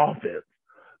as an offense.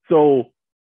 So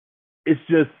it's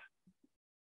just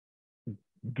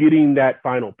getting that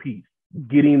final piece,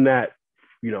 getting that,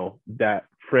 that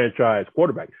franchise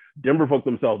quarterback. Denver fucked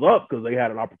themselves up because they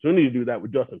had an opportunity to do that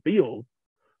with Justin Fields.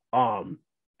 And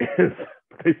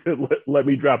they said, let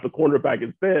me draft a cornerback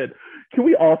instead. Can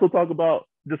we also talk about,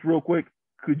 just real quick,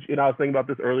 and I was thinking about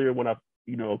this earlier when a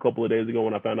couple of days ago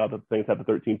when I found out that the Saints have the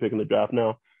 13th pick in the draft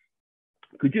now.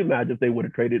 Could you imagine if they would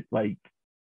have traded like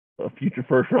a future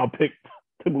first round pick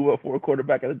to move up for a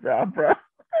quarterback in the draft, bro?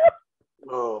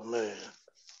 Oh, man.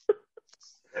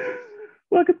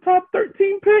 Like a top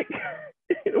 13 pick.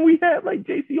 And we had like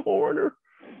J.C. Horn or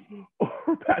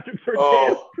Patrick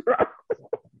Surtain.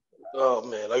 Oh,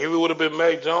 man. Like if it would have been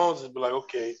Mac Jones, it'd be like,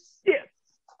 okay. Yeah.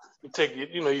 You take your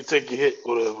hit,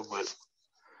 whatever. But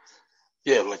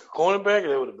yeah, like a cornerback,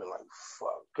 that would have been like,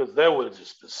 fuck. Because that would have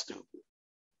just been stupid.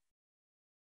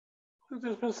 It's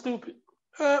just been stupid.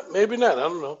 Maybe not. I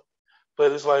don't know.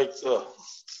 But it's like,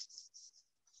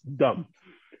 dumb.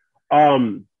 But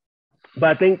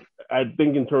I think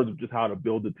in terms of just how to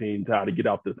build the team, how to get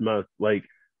out this mess, like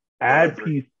add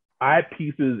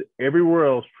pieces everywhere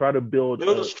else. Try to build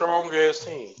a strong ass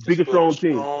team. Strong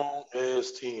team,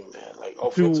 man. Like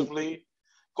offensively,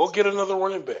 go get another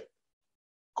running back.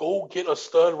 Go get a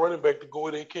stud running back to go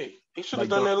with AK. They should have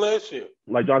done that last year.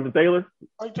 Like Jonathan Taylor?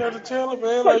 Like Jonathan Taylor,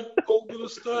 man. Like, go get a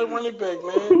stud running back,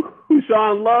 man. Who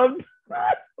Sean loved?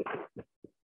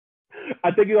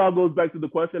 I think it all goes back to the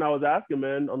question I was asking,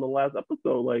 man, on the last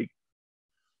episode. Like,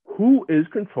 who is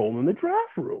controlling the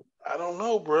draft room? I don't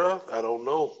know, bro. I don't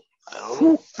know.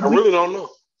 I really don't know.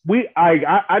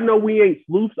 I know we ain't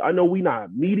sleuths. I know we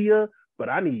not media, but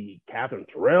I need Catherine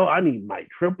Terrell. I need Mike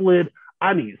Triplett.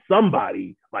 I need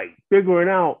somebody like figuring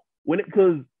out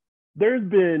because there's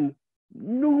been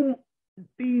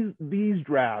these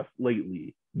drafts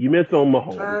lately. You miss on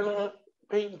Mahomes.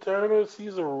 Peyton Turner,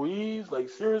 Cesar Ruiz, like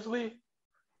seriously?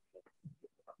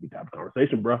 We need to have a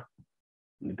conversation, bro.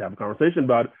 We need to have a conversation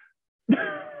about it.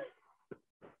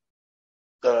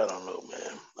 I don't know,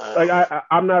 man.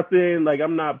 I'm not saying like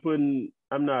I'm not putting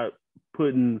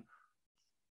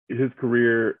his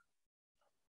career,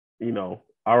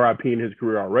 RIP in his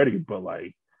career already, but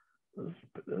like this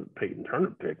Peyton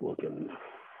Turner pick looking.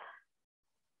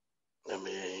 I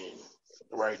mean,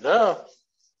 right now,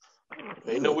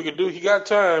 ain't no we can do. He got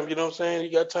time, you know what I'm saying? He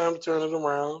got time to turn it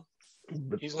around.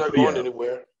 He's not going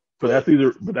anywhere. But that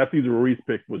Cesar Ruiz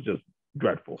pick was just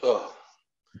dreadful.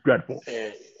 Dreadful.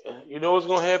 And you know what's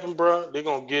gonna happen, bro? They're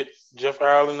gonna get Jeff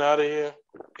Ireland out of here.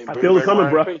 And I feel it coming,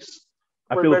 bro.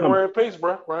 Bring back Ryan Pace,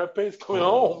 bro. Ryan Pace coming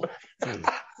home.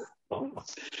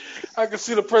 I can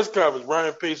see the press conference.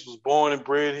 Ryan Pace was born and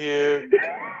bred here.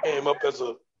 Came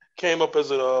up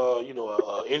as a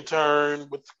intern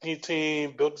with the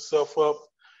team. Built himself up.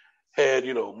 Had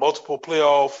multiple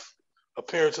playoff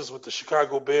appearances with the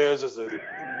Chicago Bears as a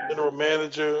general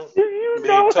manager.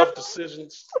 Made tough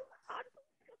decisions.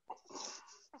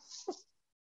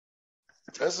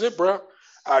 That's it, bro.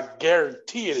 I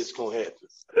guarantee it's gonna happen.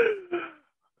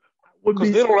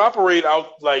 Because they don't operate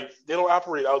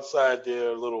outside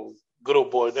their little good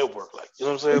old boy network, like you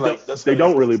know what I'm saying. Like they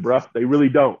don't really, bro. They really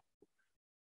don't.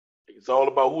 It's all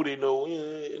about who they know.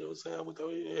 You know what I'm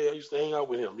saying? I used to hang out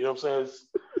with him. You know what I'm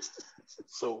saying?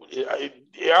 So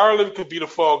Ireland could be the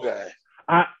fall guy.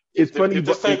 It's funny if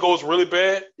this thing goes really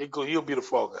bad, he'll be the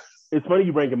fall guy. It's funny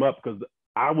you bring him up because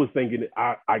I was thinking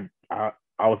I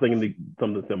was thinking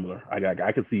something similar.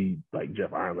 I could see like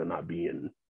Jeff Ireland not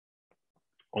being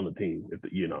on the team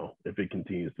if it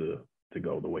continues to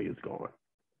go the way it's going.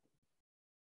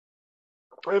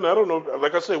 And I don't know.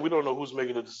 Like I said, we don't know who's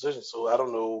making the decision, so I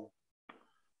don't know.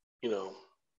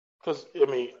 Because I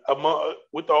mean,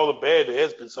 with all the bad, there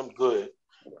has been some good.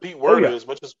 Pete Werner, as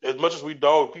much as we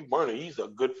dog Pete Werner, he's a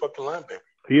good fucking linebacker.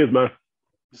 He is, man.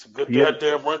 He's a good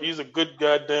goddamn run. He's a good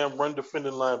goddamn run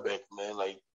defending linebacker, man.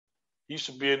 Like he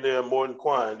should be in there more than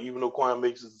Quine, even though Quine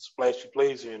makes his splashy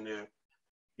plays here and there.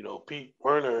 Pete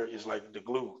Werner is like the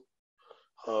glue.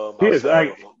 He is.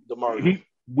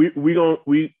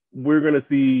 We're gonna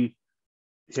see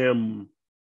him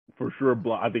for sure.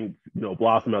 I think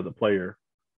blossom as a player.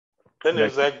 Then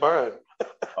there's Zach Bond.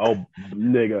 Oh,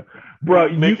 nigga, bro,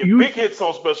 making big hits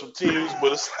on special teams,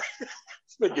 but it's like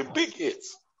it's making big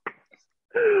hits.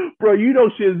 Bro,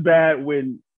 shit's bad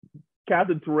when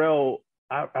Catherine Terrell.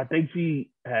 I think she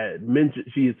had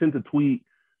sent a tweet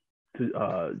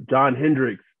to John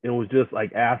Hendricks and was just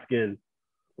like asking,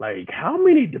 like, how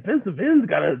many defensive ends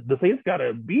the Saints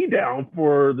gotta be down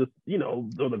for the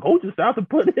the coaching staff to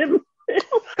put him in?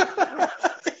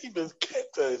 He just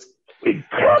kept us.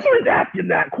 Catherine's asking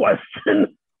that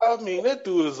question. I mean, that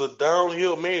dude is a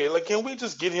downhill man. Like, can we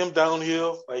just get him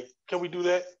downhill? Like, can we do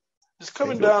that? Just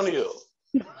coming downhill.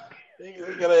 You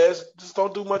gotta ask. Just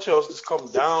don't do much else. Just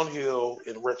come downhill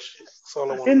and wreck shit. That's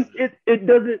all I want And to do. it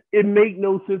doesn't make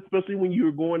no sense, especially when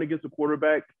you're going against a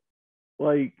quarterback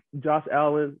like Josh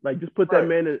Allen. Like, just put that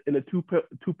man in a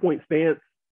 2-point stance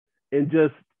and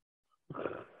just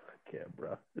I can't,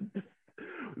 bro.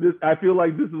 I feel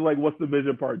like this is like What's the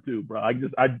Vision Part 2, bro. I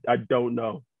don't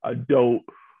know. I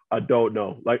don't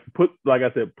know. Like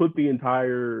I said, put the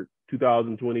entire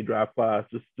 2020 draft class,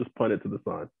 just punt it to the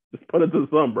sun. Just punt it to the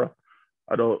sun, bro.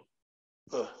 I don't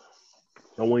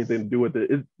want anything to do with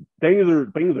it. Things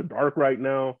are dark right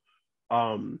now.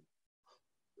 I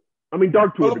mean,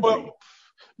 dark to a degree.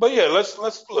 But yeah, let's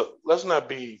look. Let's not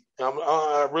be. I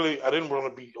didn't want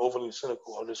to be overly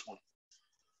cynical on this one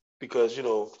because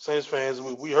Saints fans,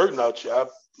 we hurting out here. I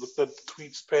looked at the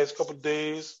tweets the past couple of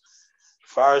days.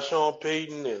 Fire Sean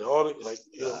Payton and all that. Like,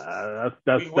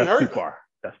 that's too far.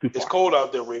 That's too far. It's cold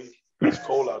out there, Ray. It's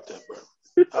cold out there,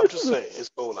 bro. I'm just saying, it's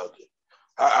cold out there.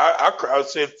 I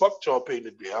said fuck Sean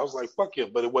Payton today. I was like, fuck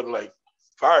him, but it wasn't like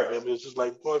fire him. It was just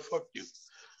like, boy, fuck you.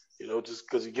 Just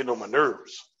because he's getting on my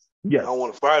nerves. Yeah. I don't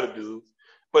want to fire the dude.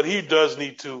 But he does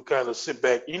need to kind of sit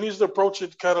back. He needs to approach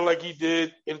it kind of like he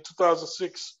did in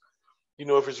 2006.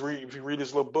 If you read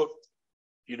his little book,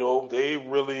 they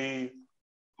really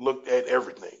looked at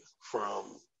everything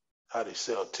from how they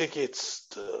sell tickets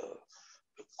to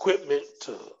equipment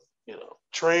to,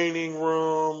 training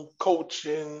room,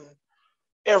 coaching,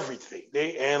 everything.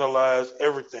 They analyzed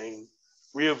everything,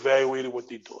 reevaluated what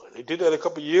they're doing. They did that a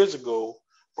couple of years ago,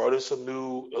 brought in some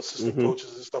new assistant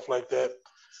coaches and stuff like that.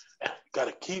 Got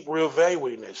to keep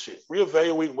reevaluating that shit.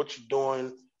 Reevaluating what you're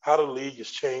doing, how the league is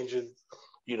changing.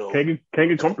 Can't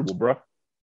get comfortable, bro.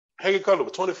 Can't get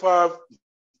comfortable.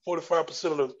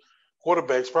 45% of the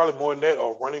quarterbacks, probably more than that,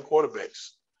 are running quarterbacks.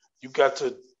 You got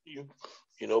to,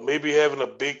 maybe having a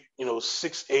big,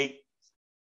 6'8",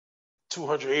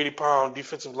 280-pound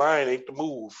defensive line ain't the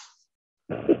move.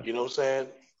 You know what I'm saying?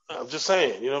 I'm just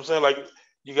saying, Like,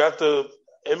 you got to,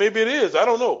 and maybe it is. I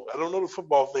don't know. I don't know the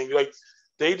football thing. Like,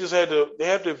 they have to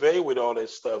evaluate all that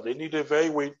stuff. They need to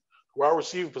evaluate wide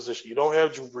receiver position. You don't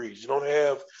have Drew Brees. You don't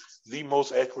have the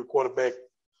most accurate quarterback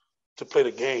to play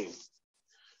the game.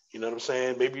 You know what I'm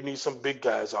saying? Maybe you need some big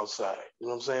guys outside. You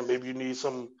know what I'm saying? Maybe you need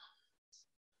some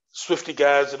swifty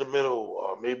guys in the middle,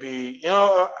 or maybe,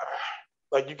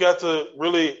 like, you got to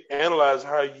really analyze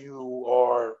how you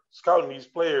are scouting these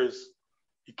players.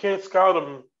 You can't scout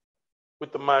them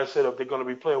with the mindset of they're going to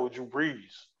be playing with Drew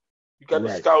Brees. You got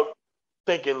to scout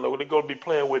thinking, look, they're going to be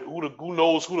playing with who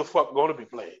knows who the fuck going to be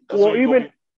playing. That's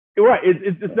right.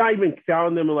 It's not even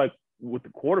scouting them like with the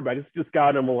quarterback. It's just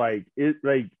scouting them like it.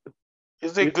 Like,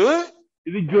 is it good?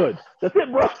 Is he good? That's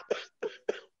it, bro.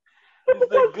 Is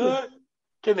they good?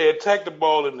 Can they attack the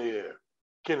ball in the air?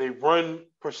 Can they run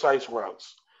precise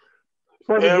routes?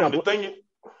 For example, go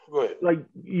ahead. Like,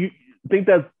 you think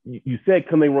that you said,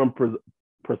 can they run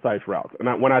precise routes?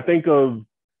 And when I think of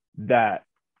that,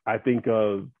 I think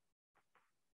of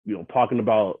talking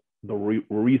about the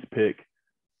Ruiz pick.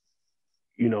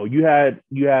 You had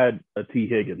a T.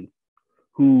 Higgins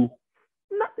who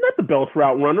not the best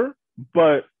route runner,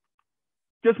 but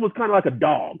just was kind of like a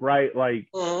dog, right? Like,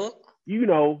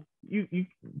 you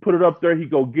put it up there, he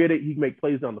go get it, he make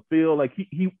plays down the field. Like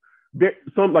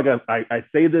I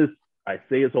say this, I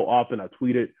say it so often, I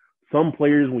tweet it. Some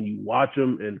players, when you watch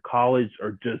them in college,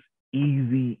 are just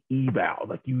easy eval.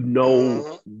 Like,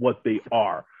 what they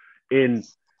are. And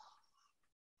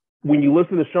when you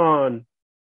listen to Sean,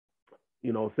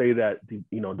 say that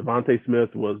Devontae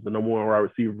Smith was the number one wide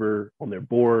receiver on their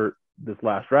board this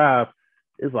last draft,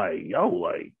 it's like,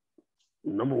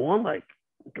 number one, like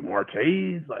Jamar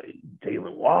Chase, like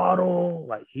Jalen Waddle,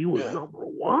 like he was number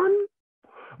one.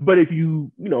 But if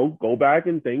you go back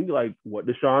and think, like, what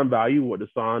does Sean value? What does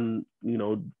Sean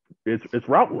it's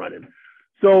route running.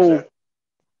 So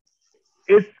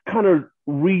it's kind of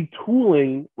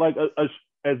retooling, like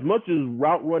as much as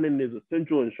route running is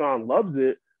essential and Sean loves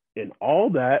it and all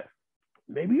that,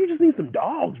 maybe you just need some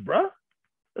dogs, bro.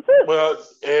 That's it. Well,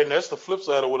 and that's the flip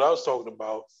side of what I was talking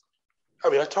about. I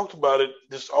mean, I talked about it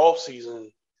this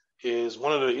offseason. Is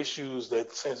one of the issues that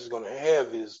the Saints is going to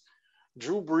have is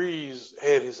Drew Brees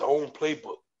had his own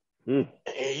playbook. And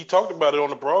he talked about it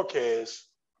on the broadcast.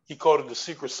 He called it the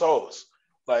secret sauce.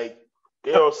 Like,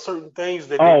 there are certain things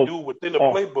that they do within the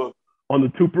playbook. On the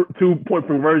two-point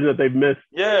conversion that they've missed.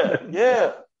 Yeah.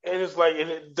 And it's like,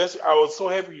 I was so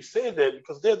happy you said that,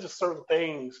 because there's just certain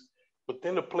things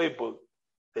within the playbook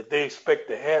that they expect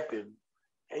to happen.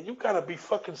 And you got to be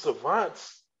fucking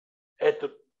savants at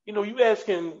the you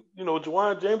asking,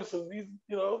 Juwan Jameson,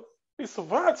 these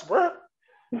savants, bro.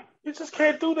 You just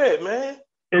can't do that, man.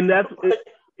 And that's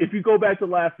if you go back to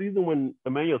last season when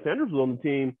Emmanuel Sanders was on the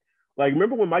team. Like,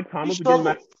 remember when Mike Thomas was getting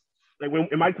mad? Like when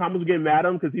Mike Thomas was getting mad at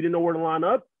him because he didn't know where to line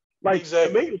up. Like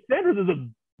exactly. Emmanuel Sanders is a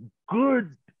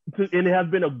good and has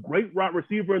been a great wide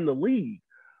receiver in the league.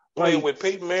 Playing with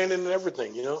Peyton Manning and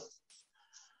everything,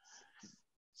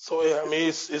 So I mean,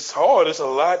 it's hard. It's a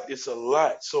lot. It's a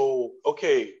lot. So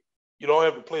okay, you don't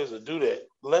have the players to do that.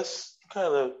 Let's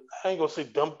kind of, I ain't gonna say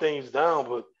dumb things down,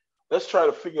 but let's try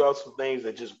to figure out some things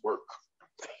that just work.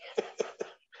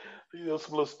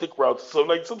 Some little stick routes, so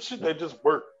like some shit that just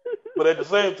work. But at the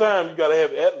same time, you gotta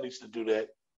have athletes to do that,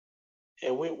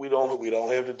 and we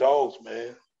don't have the dogs,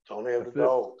 man. Don't have the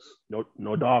dogs.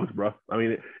 No dogs, bro. I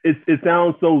mean, it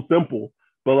sounds so simple,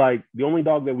 but like the only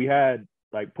dog that we had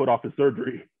like put off his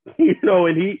surgery,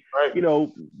 and he, right.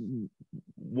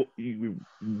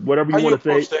 Whatever you want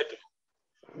to say.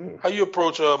 How you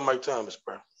approach Mike Thomas,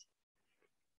 bro?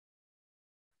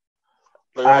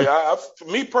 Like, for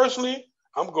me personally,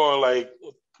 I'm going like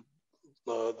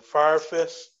the Fire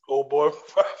Fest, old boy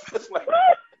Fire Fest. Like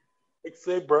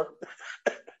say, bro,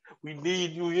 we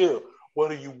need you here. What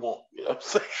do you want? You know what I'm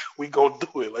saying? We gonna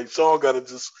do it. Like Sean gotta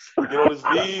just get on his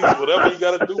knees, whatever you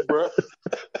gotta do, bro.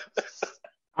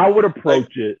 I would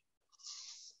approach it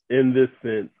in this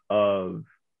sense of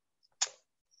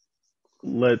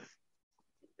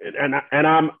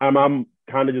I'm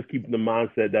kind of just keeping the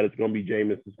mindset that it's gonna be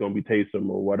Jameis, it's gonna be Taysom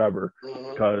or whatever,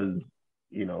 because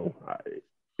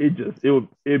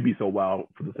it'd be so wild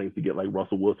for the Saints to get like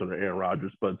Russell Wilson or Aaron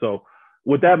Rodgers. But so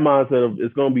with that mindset of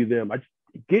it's gonna be them, I just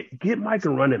get Mike a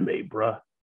running mate, bro.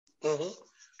 Mm-hmm.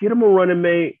 Get him a running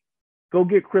mate. Go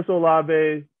get Chris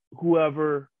Olave,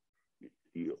 whoever.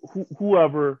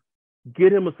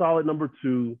 Get him a solid number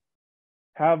 2.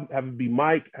 Have it be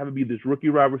Mike. Have it be this rookie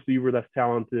wide receiver that's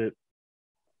talented.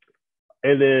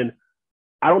 And then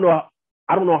I don't know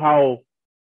how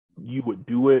you would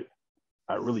do it.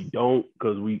 I really don't,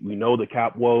 because we know the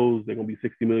cap woes. They're gonna be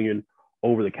 $60 million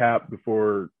over the cap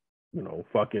before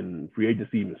fucking free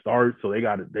agency even starts. So they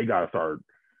gotta start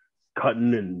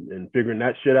cutting and figuring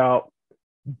that shit out.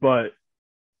 But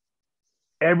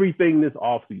everything this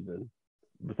offseason,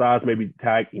 besides maybe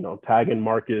tagging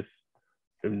Marcus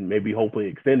and maybe hopefully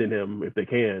extending him if they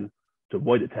can to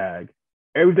avoid the tag,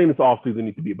 everything this offseason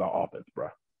needs to be about offense, bro.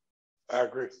 I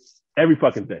agree. Every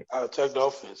fucking thing. I attack the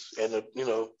offense, and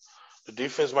the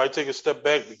defense might take a step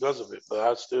back because of it, but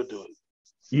I'd still do it.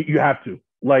 You have to.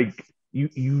 Like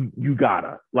you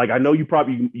gotta. Like I know you're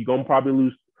gonna probably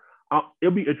lose.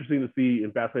 It'll be interesting to see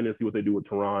and fascinating to see what they do with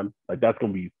Teron. Like that's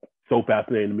gonna be so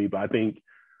fascinating to me. But I think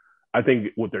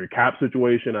with their cap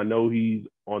situation, I know he's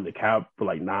on the cap for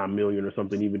like $9 million or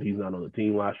something. Even he's not on the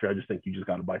team last year. I just think you just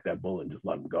gotta bite that bullet and just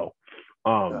let him go.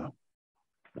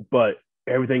 But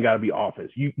everything gotta be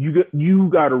offense. You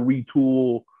gotta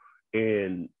retool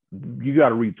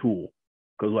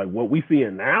because like what we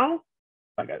seeing now,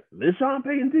 like this Sean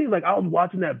Payton team, like I was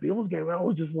watching that Bills game and I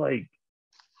was just like,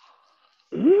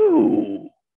 ooh,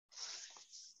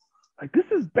 like this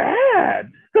is bad.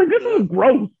 Like this is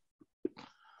gross.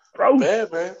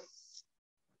 Bad, man.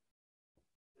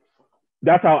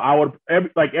 That's how I would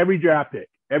every draft pick,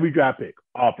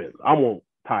 offense. I want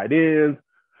tight ends,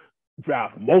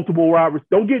 draft multiple wide receivers.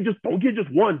 Don't get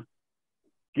just one.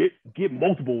 Get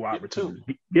multiple wide receivers.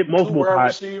 Get multiple 2 wide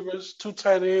receivers, 2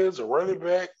 tight ends, a running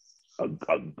back, a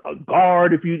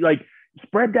guard. If you like,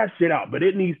 spread that shit out. But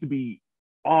it needs to be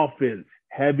offense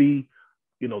heavy.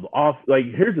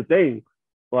 Here's the thing.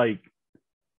 Like,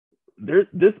 this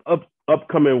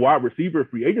upcoming wide receiver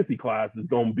free agency class is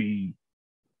gonna be,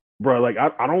 bro. Like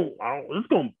I don't. It's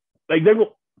gonna like they're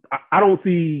gonna. I don't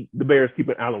see the Bears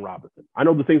keeping Allen Robinson. I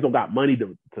know the Saints don't got money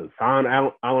to sign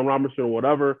Allen Robinson or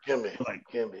whatever. Give me.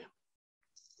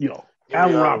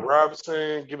 Allen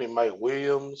Robinson. Give me Mike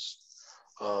Williams.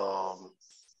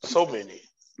 So many.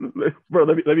 Bro,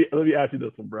 let me ask you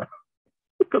this one, bro.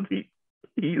 Because he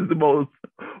is the most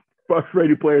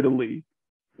frustrated player in the league.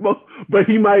 But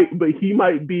he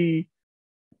might be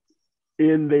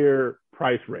in their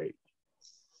price range.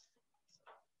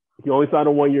 He only signed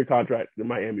a 1-year contract in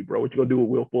Miami, bro. What you gonna do with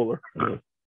Will Fuller?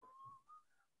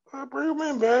 Bring him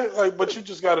in, man. But you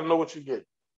just gotta know what you get.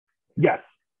 Yes,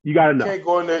 you gotta know. You can't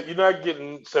go in there. You're not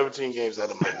getting 17 games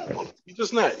out of Michael Fuller. You're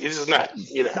just not.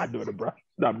 Not doing it, bro.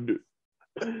 Not doing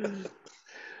it.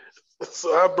 So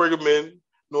I bring him in,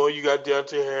 knowing you got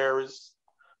Deontay Harris.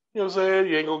 You know what I'm saying?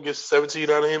 You ain't gonna get 17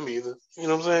 out of him either. You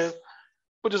know what I'm saying?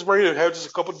 But just bring him in, have just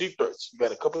a couple deep threats. You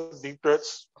got a couple of deep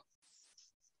threats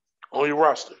on your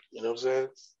roster. You know what I'm saying?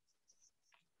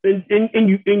 and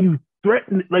you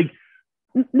threaten like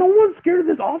no one's scared of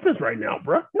this offense right now,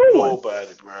 bro.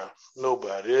 Nobody, bro.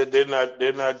 Nobody.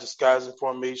 They're not disguising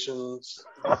formations.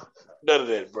 None of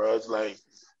that, bro. It's like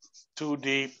too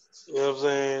deep. You know what I'm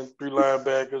saying? 3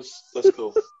 linebackers. Let's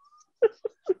go.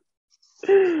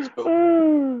 It's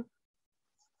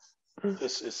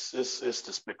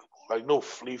despicable. Like no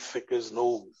flea flickers,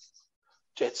 no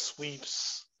jet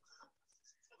sweeps,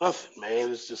 nothing, man.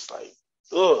 It's just like,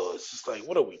 it's just like,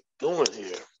 what are we doing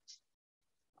here?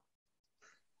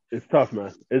 It's tough,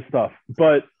 man. It's tough.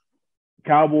 But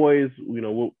Cowboys,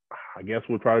 I guess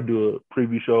we'll try to do a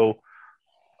preview show.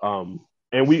 So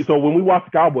when we watch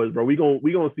the Cowboys, bro, we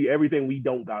gonna see everything we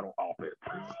don't got on offense.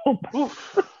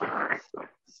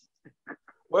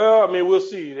 Well, I mean, we'll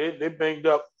see. They banged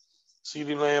up.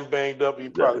 CeeDee Lamb banged up.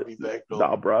 He'd probably be back though.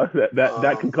 Nah, bro.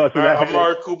 That concussion.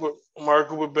 Amari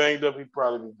Cooper banged up. He'd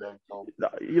probably be back though.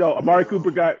 Amari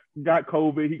Cooper got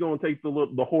COVID. He gonna take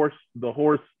the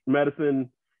horse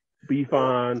medicine. Be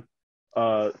fine.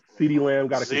 CeeDee Lamb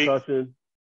got a concussion.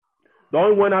 The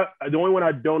only one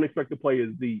I don't expect to play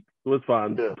is Zeke, so it's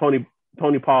fine. Yeah.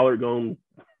 Tony Pollard going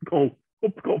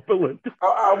fill it.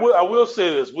 I will say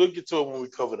this. We'll get to it when we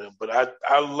cover them. But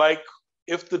I like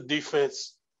if the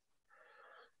defense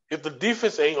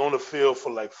ain't on the field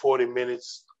for like 40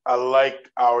 minutes, I like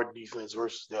our defense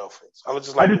versus the offense. I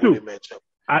just like the way they match up.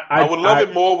 I would love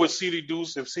it more with CD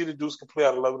Deuce. If CD Deuce could play,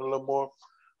 I'd love it a little more.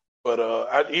 But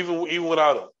even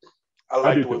without him, I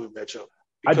like the way we match up.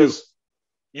 Because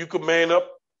you could man up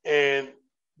and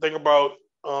think about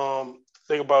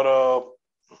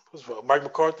Mike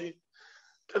McCarthy.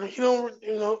 I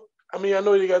mean, I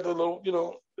know you got the little,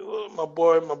 my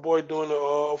boy doing the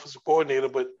offensive coordinator,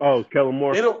 but Kellen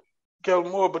Moore.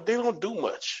 But they don't do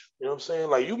much. You know what I'm saying?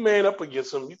 Like you man up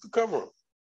against them, you can cover them.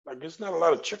 Like there's not a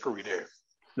lot of trickery there.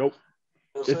 Nope.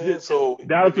 You know what I'm saying? So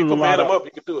if you can man them up,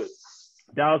 you can do it.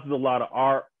 Dallas is a lot of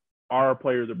our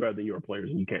players are better than your players,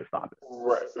 and you can't stop it.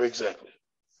 Right. Exactly.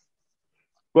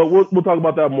 But we'll talk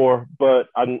about that more. But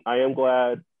I am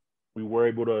glad we were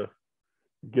able to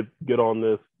get on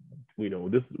this. We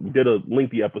did a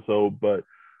lengthy episode, but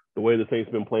the way the Saints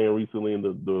been playing recently and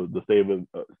the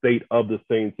state of the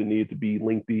Saints, it needed to be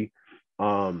lengthy.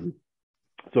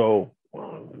 So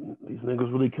these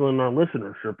niggas really killing our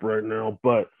listenership right now.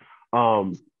 But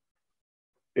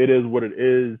it is what it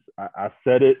is. I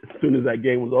said it as soon as that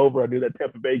game was over. I knew that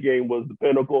Tampa Bay game was the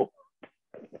pinnacle.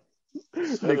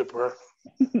 Said it, bro.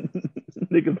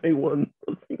 Niggas ain't won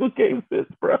a single game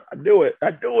since, bro. I do it.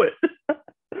 I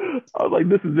was like,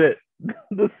 this is it.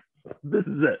 This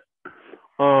is it.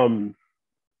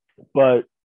 But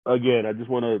again, I just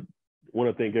want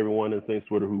to thank everyone in Saints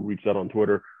Twitter who reached out on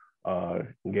Twitter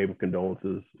and gave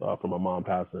condolences for my mom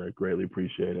passing. I greatly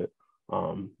appreciate it.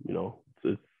 It's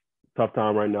a tough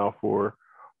time right now for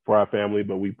our family,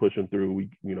 but we pushing through. We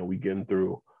getting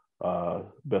through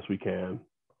best we can.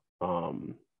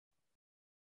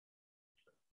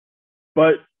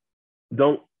 But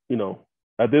don't,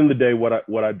 at the end of the day, what I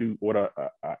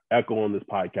echo on this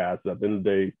podcast, at the end of the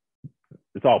day,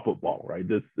 it's all football, right?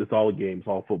 It's all a game. It's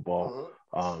all football.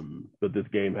 But this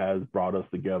game has brought us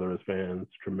together as fans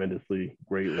tremendously,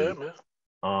 greatly. Yeah,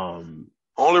 man.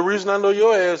 Only reason I know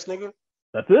your ass, nigga.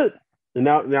 That's it. And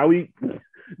now we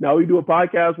do a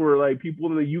podcast where like people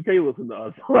in the UK listen to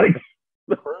us. Like,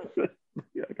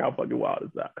 how fucking wild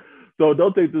is that? So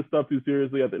don't take this stuff too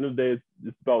seriously. At the end of the day,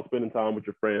 it's about spending time with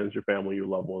your friends, your family, your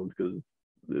loved ones, because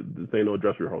this ain't no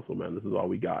dress rehearsal, man. This is all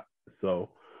we got. So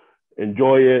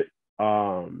enjoy it.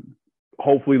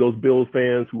 Hopefully those Bills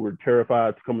fans who were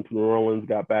terrified to come to New Orleans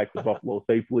got back to Buffalo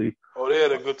safely. Oh, they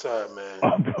had a good time, man.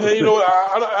 And you know what?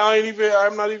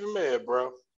 I'm not even mad,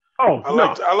 bro.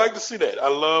 I like to see that. I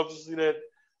love to see that.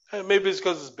 And maybe it's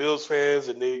because it's Bills fans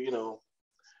and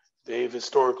they've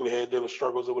historically had their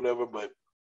struggles or whatever, but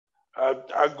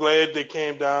I'm glad they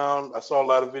came down. I saw a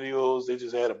lot of videos. They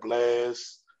just had a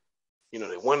blast.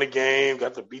 They won the game,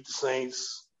 got to beat the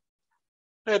Saints.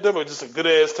 Man, that was just a good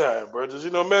ass time, bro. Just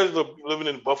imagine living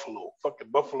in Buffalo,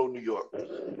 fucking Buffalo, New York.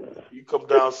 You come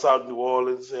down south New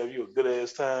Orleans, have you a good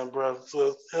ass time, bro. So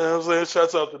you know what I'm saying,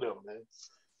 shouts out to them, man.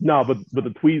 No, but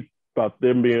the tweets about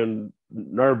them being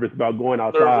nervous about going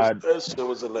outside. That shit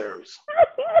was hilarious.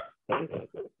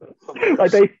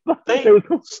 Like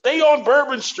stay on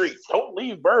Bourbon Street. Don't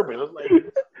leave Bourbon. Like,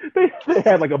 they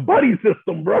had like a buddy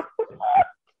system, bro.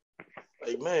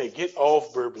 Like, man, get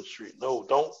off Bourbon Street. No,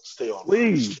 don't stay on.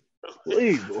 Please.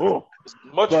 Oh. It's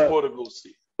much more to go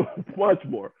see. Much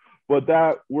more. But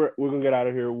that we're gonna get out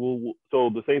of here. So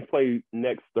the Saints play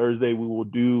next Thursday. We will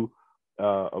do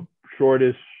a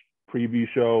shortish preview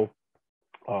show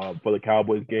for the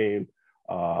Cowboys game.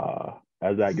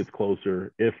 as that gets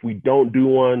closer. If we don't do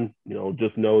one,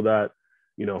 just know that,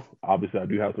 obviously I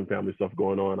do have some family stuff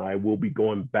going on. I will be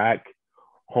going back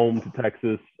home to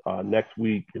Texas next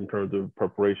week in terms of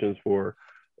preparations for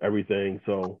everything.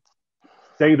 So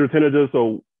things are tentative.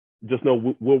 So just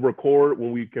know we'll record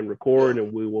when we can record,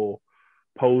 and we will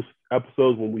post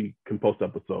episodes when we can post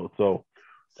episodes. So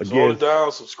again, hold it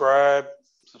down, subscribe.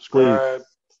 Please.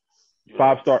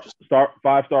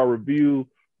 5-star review.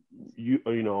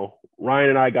 Ryan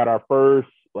and I got our first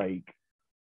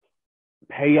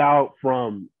payout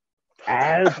from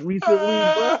ads recently,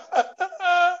 bro.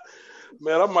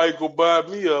 Man, I might go buy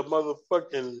me a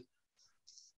motherfucking.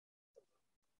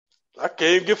 I can't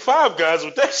even get Five Guys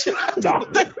with that shit.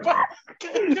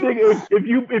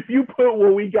 If you put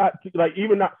what we got,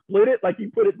 even not split it, you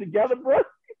put it together, bro.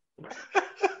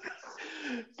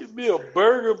 Give me a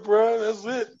burger, bro. That's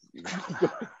it.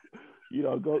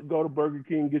 Go to Burger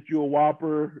King, get you a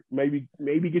Whopper, maybe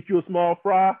get you a small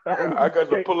fry. I got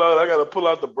to pull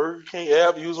out the Burger King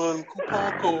app using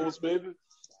coupon codes, baby.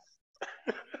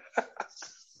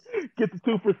 Get the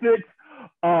 2 for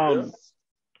 $6.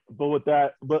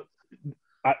 But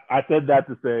I said that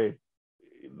to say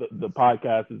the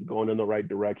podcast is going in the right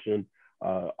direction.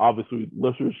 Obviously,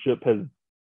 listenership has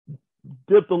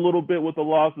dipped a little bit with the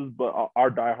losses, but our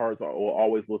diehards will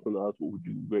always listen to us, which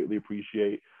we greatly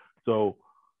appreciate. So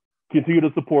continue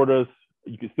to support us.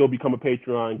 You can still become a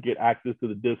Patreon, get access to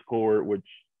the Discord, which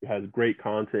has great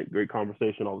content, great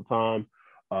conversation all the time.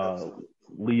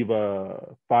 Leave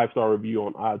a 5-star review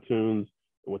on iTunes.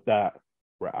 And with that,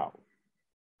 we're out.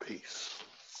 Peace.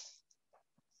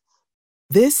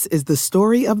 This is the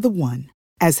story of the one.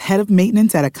 As head of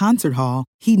maintenance at a concert hall,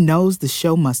 he knows the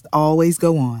show must always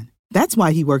go on. That's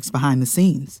why he works behind the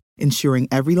scenes, ensuring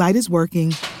every light is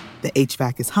working, the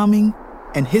HVAC is humming,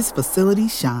 and his facility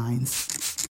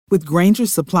shines. With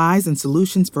Grainger's supplies and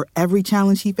solutions for every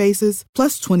challenge he faces,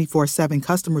 plus 24/7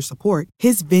 customer support,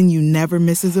 his venue never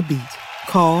misses a beat.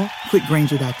 Call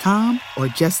quickgrainger.com or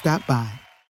just stop by.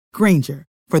 Grainger,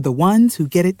 for the ones who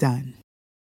get it done.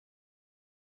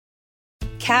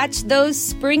 Catch those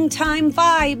springtime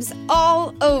vibes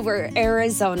all over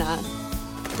Arizona.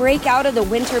 Break out of the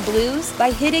winter blues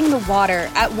by hitting the water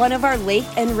at one of our lake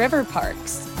and river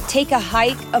parks. Take a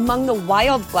hike among the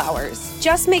wildflowers.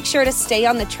 Just make sure to stay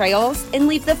on the trails and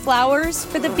leave the flowers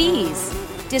for the bees.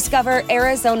 Discover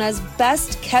Arizona's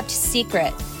best-kept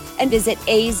secret and visit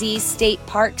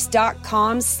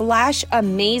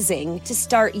azstateparks.com/amazing to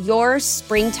start your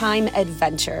springtime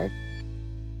adventure.